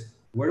is,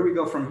 where do we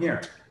go from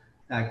here?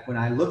 Like when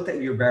I looked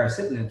at your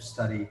baricitinib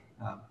study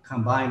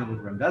combined with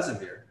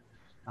remdesivir,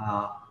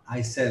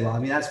 I said, well, I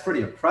mean, that's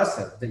pretty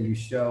impressive that you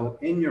show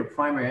in your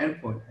primary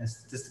endpoint as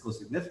statistical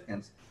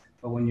significance.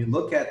 But when you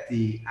look at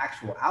the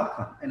actual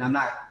outcome, and I'm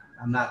not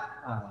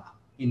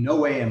in no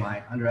way am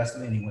I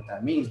underestimating what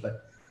that means,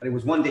 but it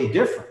was 1 day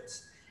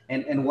difference.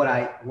 And what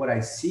I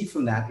see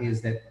from that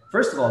is that,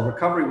 first of all,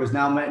 recovery was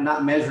now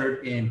not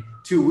measured in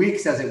 2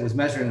 weeks as it was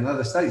measured in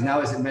other studies.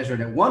 Now is it measured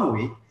at 1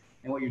 week?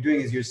 And what you're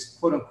doing is you're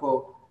quote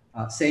unquote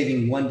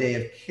saving 1 day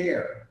of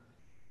care.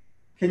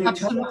 Can you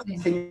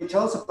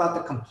tell us about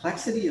the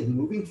complexity of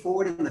moving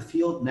forward in the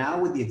field now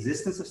with the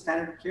existence of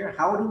standard of care?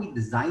 How do we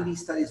design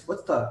these studies?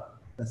 What's the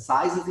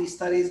size of these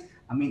studies?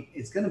 I mean,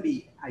 it's going to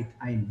be, I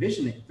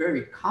envision it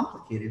very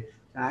complicated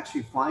to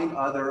actually find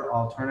other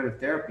alternative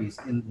therapies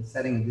in the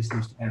setting of this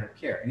new standard of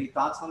care. Any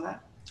thoughts on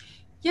that?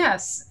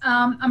 Yes,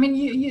 I mean,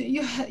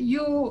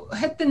 you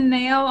hit the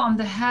nail on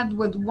the head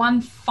with one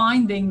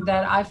finding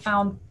that I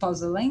found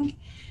puzzling,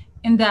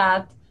 in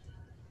that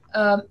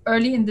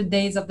early in the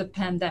days of the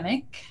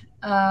pandemic,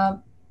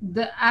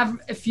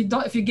 if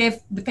you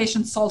gave the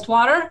patient salt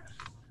water,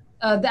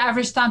 the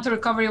average time to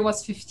recovery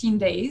was 15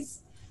 days.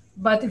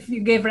 But if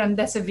you gave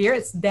remdesivir,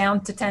 it's down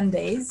to 10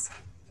 days.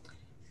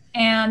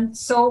 And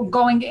so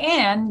going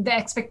in, the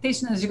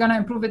expectation is you're going to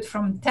improve it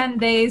from 10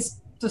 days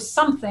to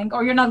something,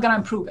 or you're not going to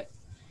improve it.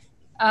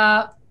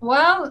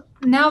 Well,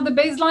 now the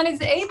baseline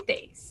is 8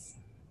 days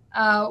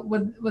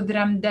with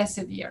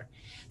remdesivir.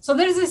 So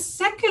there's a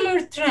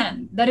secular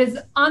trend that is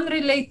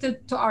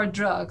unrelated to our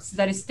drugs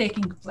that is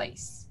taking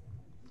place.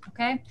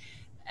 Okay,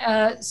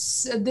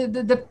 so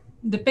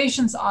the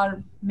patients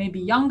are maybe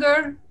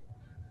younger.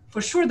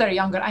 For sure, they're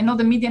younger. I know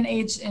the median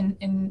age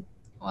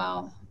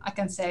well, I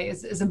can say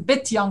is a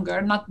bit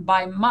younger, not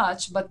by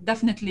much, but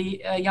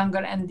definitely younger.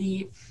 And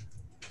the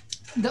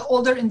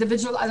older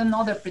individual, I don't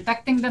know, they're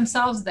protecting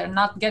themselves. They're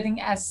not getting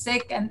as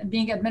sick and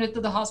being admitted to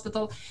the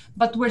hospital.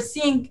 But we're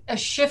seeing a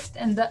shift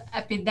in the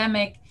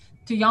epidemic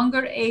to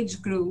younger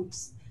age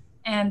groups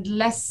and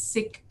less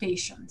sick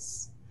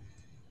patients.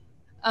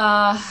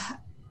 And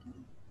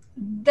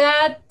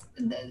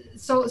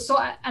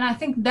I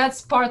think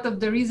that's part of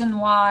the reason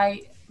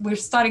why we're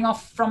starting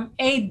off from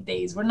 8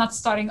 days. We're not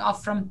starting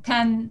off from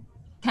 10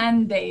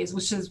 days,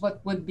 which is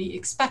what would be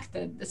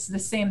expected. It's the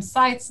same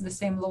sites, the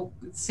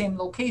same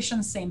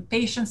locations, same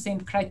patients,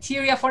 same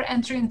criteria for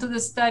entry into the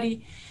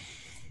study.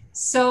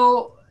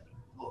 So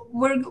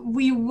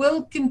we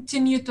will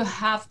continue to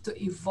have to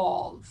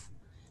evolve.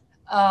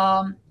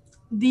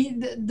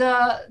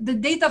 The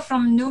data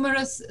from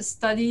numerous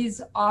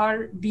studies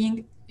are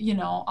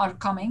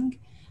coming.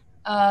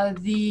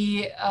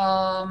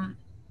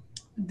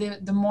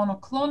 The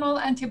monoclonal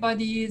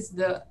antibodies,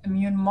 the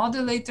immune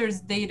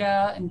modulators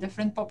data in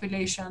different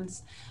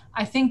populations,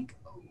 I think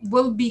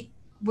we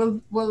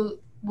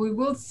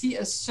will see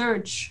a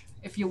surge,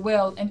 if you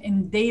will,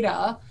 in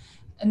data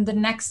in the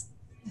next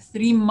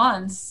 3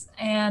 months,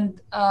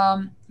 and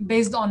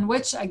based on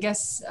which, I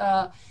guess,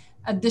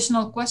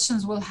 additional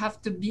questions will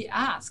have to be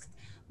asked.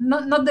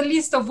 Not the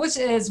least of which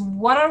is,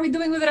 what are we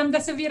doing with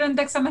remdesivir and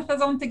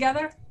dexamethasone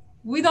together?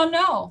 We don't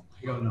know.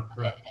 We don't know,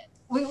 correct.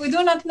 We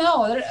do not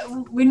know.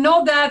 We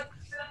know that,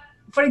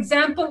 for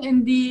example,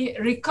 in the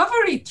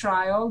recovery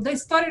trial, they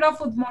started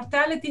off with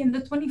mortality in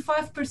the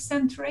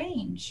 25%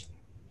 range.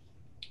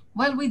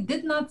 Well, we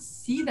did not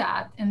see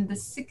that in the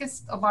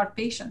sickest of our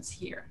patients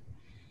here.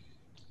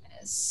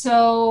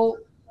 So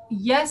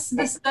yes,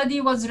 the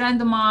study was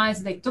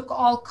randomized. They took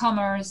all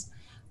comers,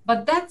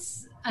 but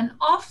that's an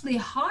awfully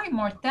high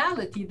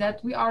mortality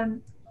that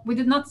we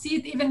did not see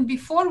it even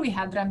before we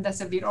had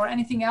remdesivir or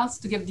anything else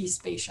to give these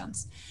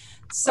patients.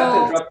 So I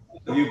have to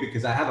interrupt you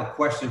because I have a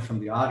question from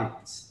the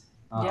audience,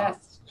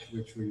 yes,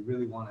 which we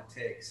really want to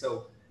take.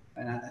 So,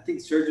 and I think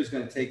Sergio is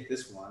going to take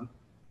this one.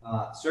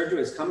 Sergio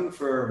is coming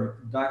from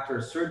Dr.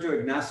 Sergio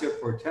Ignacio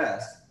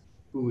Cortez,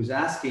 who is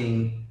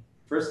asking,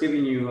 first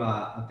giving you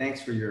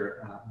thanks for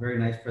your very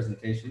nice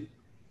presentation.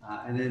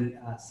 And then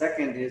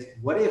second is,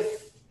 what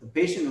if the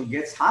patient who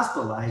gets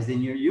hospitalized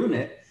in your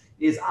unit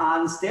is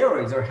on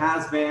steroids or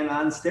has been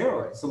on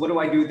steroids? So what do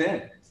I do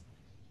then?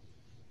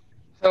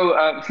 So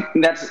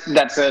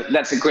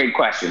that's a great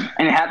question,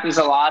 and it happens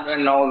a lot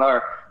in all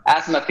our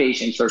asthma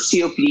patients or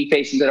COPD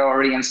patients that are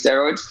already on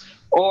steroids,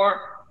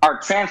 or our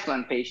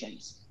transplant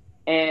patients.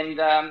 And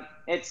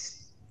it's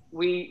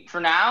we for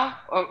now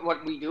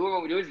what we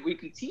do is we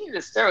continue the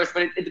steroids,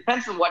 but it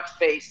depends on what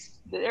phase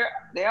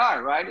they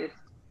are, right? If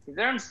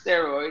they're on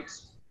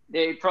steroids,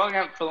 they probably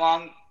have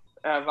prolonged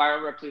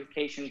viral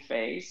replication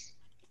phase,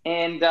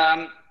 and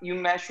you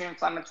measure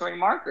inflammatory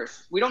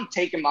markers. We don't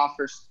take them off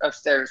of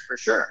steroids for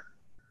sure.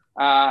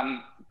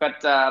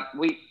 But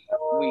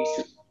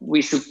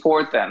we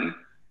support them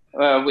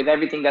with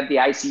everything that the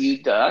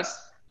ICU does.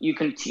 You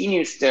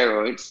continue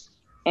steroids,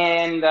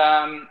 and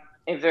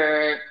if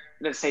they're,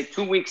 let's say,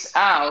 2 weeks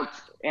out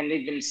and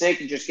they've been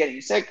sick and just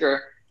getting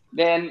sicker,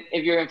 then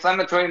if your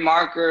inflammatory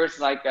markers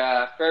like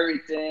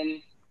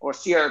ferritin or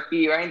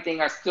CRP or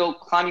anything are still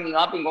climbing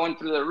up and going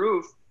through the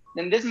roof,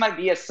 then this might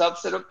be a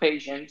subset of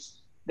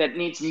patients that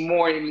needs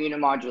more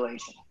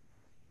immunomodulation.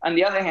 On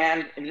the other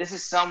hand, if this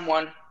is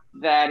someone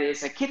that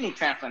is a kidney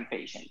transplant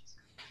patient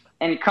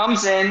and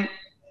comes in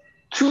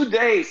 2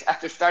 days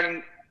after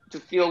starting to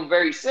feel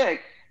very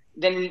sick,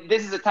 then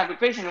this is the type of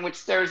patient in which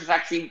steroids is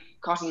actually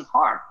causing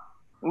harm.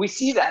 We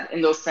see that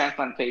in those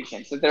transplant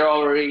patients that they're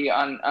already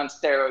on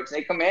steroids.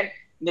 They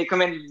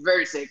come in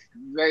very sick,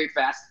 very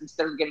fast,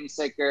 instead of getting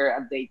sicker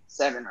at day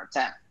 7 or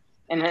 10.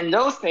 And in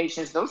those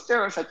patients, those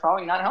steroids are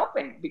probably not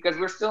helping because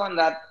we're still in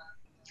that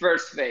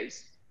first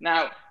phase.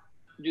 Now,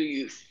 do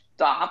you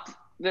stop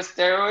the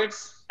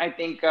steroids? I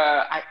think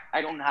I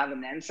don't have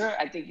an answer.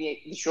 I think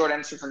the short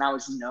answer for now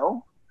is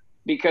no,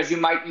 because you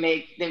might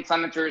make the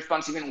inflammatory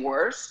response even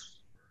worse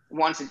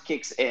once it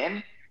kicks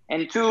in.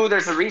 And 2,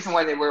 there's a reason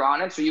why they were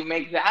on it. So you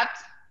make that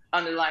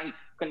underlying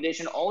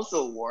condition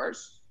also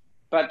worse.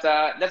 But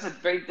that's a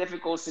very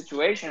difficult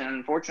situation. And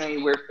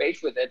unfortunately, we're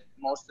faced with it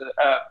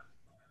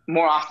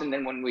more often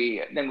than we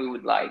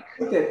would like.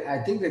 I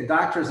think the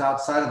doctors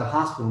outside of the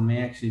hospital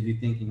may actually be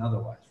thinking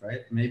otherwise,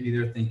 right? Maybe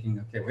they're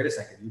thinking, okay, wait a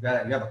second, you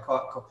have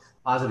a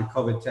positive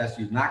COVID test,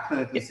 you're not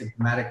clinically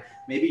symptomatic.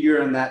 Maybe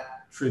you're in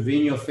that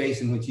Trevino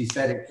phase in which he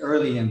said it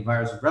early and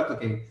virus is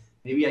replicating.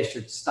 Maybe I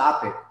should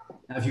stop it.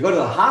 Now, if you go to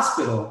the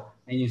hospital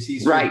and you see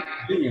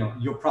Trevino,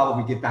 you'll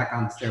probably get back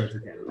on the steroids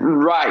again.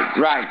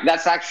 Right.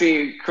 That's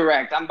actually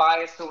correct. I'm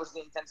biased towards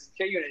the intensive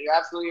care unit. You're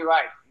absolutely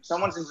right. If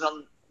someone's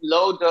on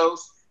low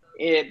dose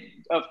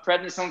of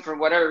prednisone for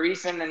whatever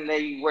reason and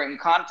they were in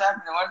contact,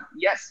 you know what?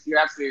 Yes, you're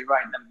absolutely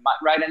right. The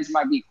right answer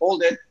might be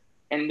hold it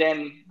and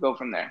then go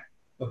from there.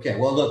 Okay,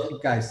 well,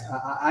 look, guys,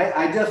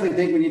 I definitely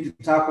think we need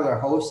to talk with our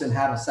hosts and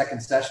have a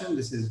second session.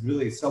 This is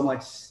really so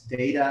much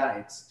data.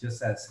 It's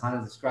just as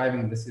Hannah's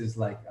describing, this is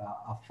like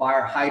a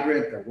fire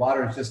hydrant. The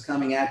water is just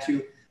coming at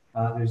you.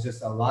 There's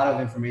just a lot of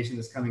information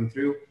that's coming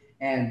through.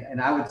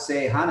 And I would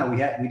say, Hannah,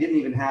 we didn't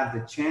even have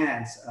the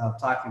chance of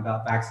talking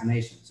about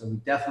vaccination. So we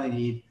definitely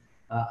need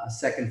a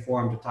second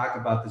forum to talk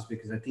about this,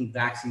 because I think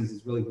vaccines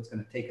is really what's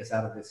going to take us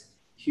out of this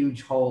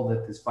huge hole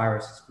that this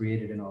virus has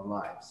created in our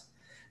lives.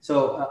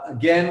 So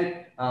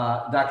again,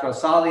 Dr.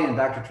 ElSahly and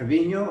Dr.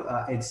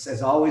 Trevino, it's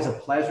as always a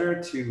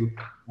pleasure to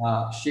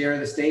share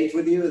the stage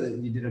with you.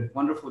 You did a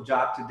wonderful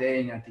job today,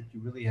 and I think you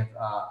really have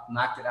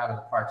knocked it out of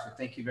the park. So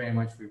thank you very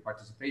much for your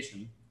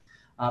participation.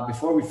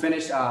 Before we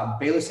finish,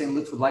 Baylor St.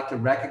 Luke's would like to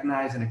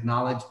recognize and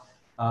acknowledge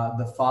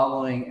the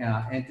following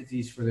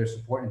entities for their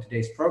support in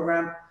today's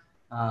program.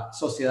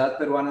 Sociedad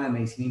Peruana de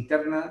Medicina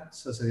Interna,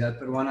 Sociedad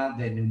Peruana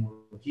de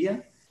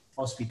Neumología,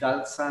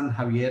 Hospital San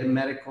Javier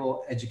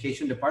Medical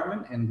Education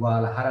Department in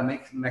Guadalajara,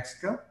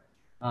 Mexico,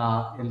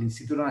 el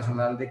Instituto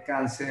Nacional de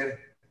Cáncer,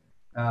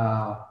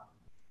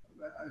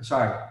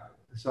 sorry,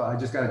 so I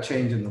just got to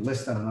change in the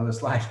list on another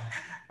slide.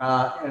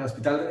 El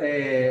Hospital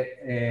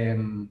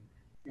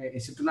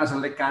Instituto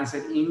Nacional de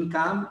Cáncer,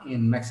 INCAM,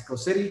 in Mexico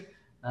City,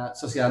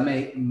 Sociedad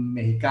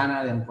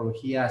Mexicana de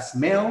Oncología,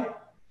 SMEO,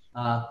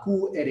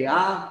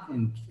 QRA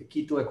en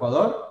Quito,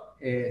 Ecuador,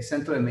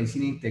 Centro de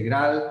Medicina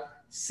Integral,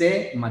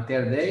 C.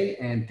 Mater Dei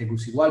en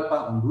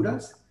Tegucigalpa,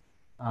 Honduras,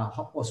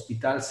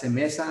 Hospital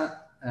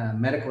Semesa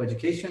Medical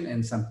Education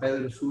in San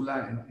Pedro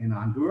Sula in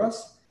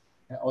Honduras,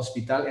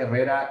 Hospital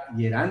Herrera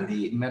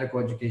Yerandi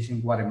Medical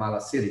Education, Guatemala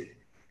City.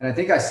 And I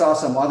think I saw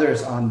some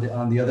others on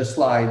the other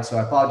slide, so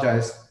I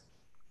apologize.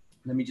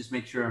 Let me just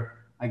make sure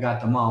I got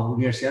them all.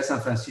 Universidad San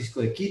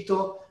Francisco de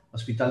Quito,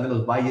 Hospital de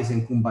los Valles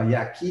en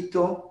Cumbayá,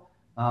 Quito,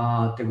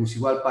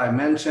 Tegucigalpa I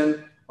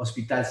mentioned,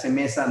 Hospital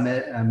Semesa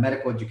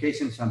Medical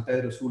Education, San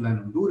Pedro Sula in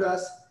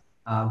Honduras,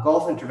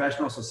 Gulf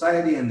Interventional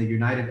Society in the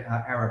United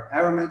Arab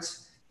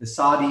Emirates, the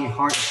Saudi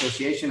Heart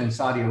Association in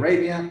Saudi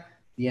Arabia,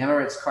 the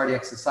Emirates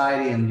Cardiac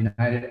Society in the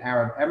United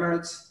Arab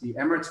Emirates, the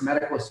Emirates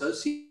Medical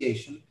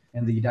Association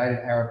in the United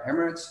Arab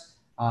Emirates,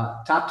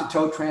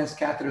 Top-to-Toe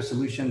Transcatheter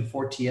Solution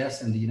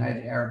 4TS in the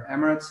United Arab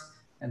Emirates,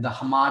 and the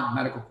Hamad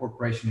Medical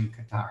Corporation in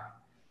Qatar.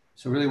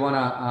 So really want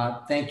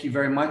to thank you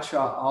very much,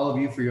 all of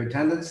you, for your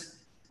attendance.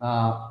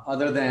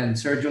 Other than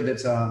Sergio,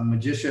 that's a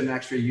magician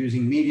actually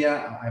using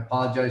media, I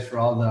apologize for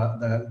all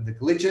the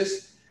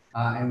glitches.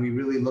 And we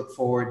really look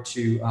forward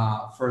to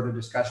further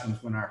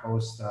discussions when our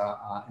hosts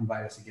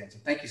invite us again. So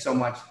thank you so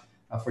much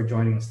for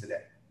joining us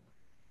today.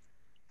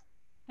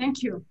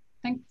 Thank you.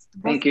 Thanks.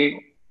 Thank you.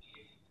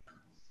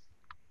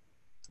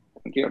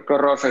 Thank you,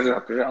 Dr. Rosas,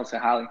 Dr.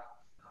 ElSahly.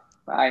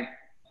 Bye.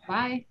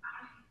 Bye.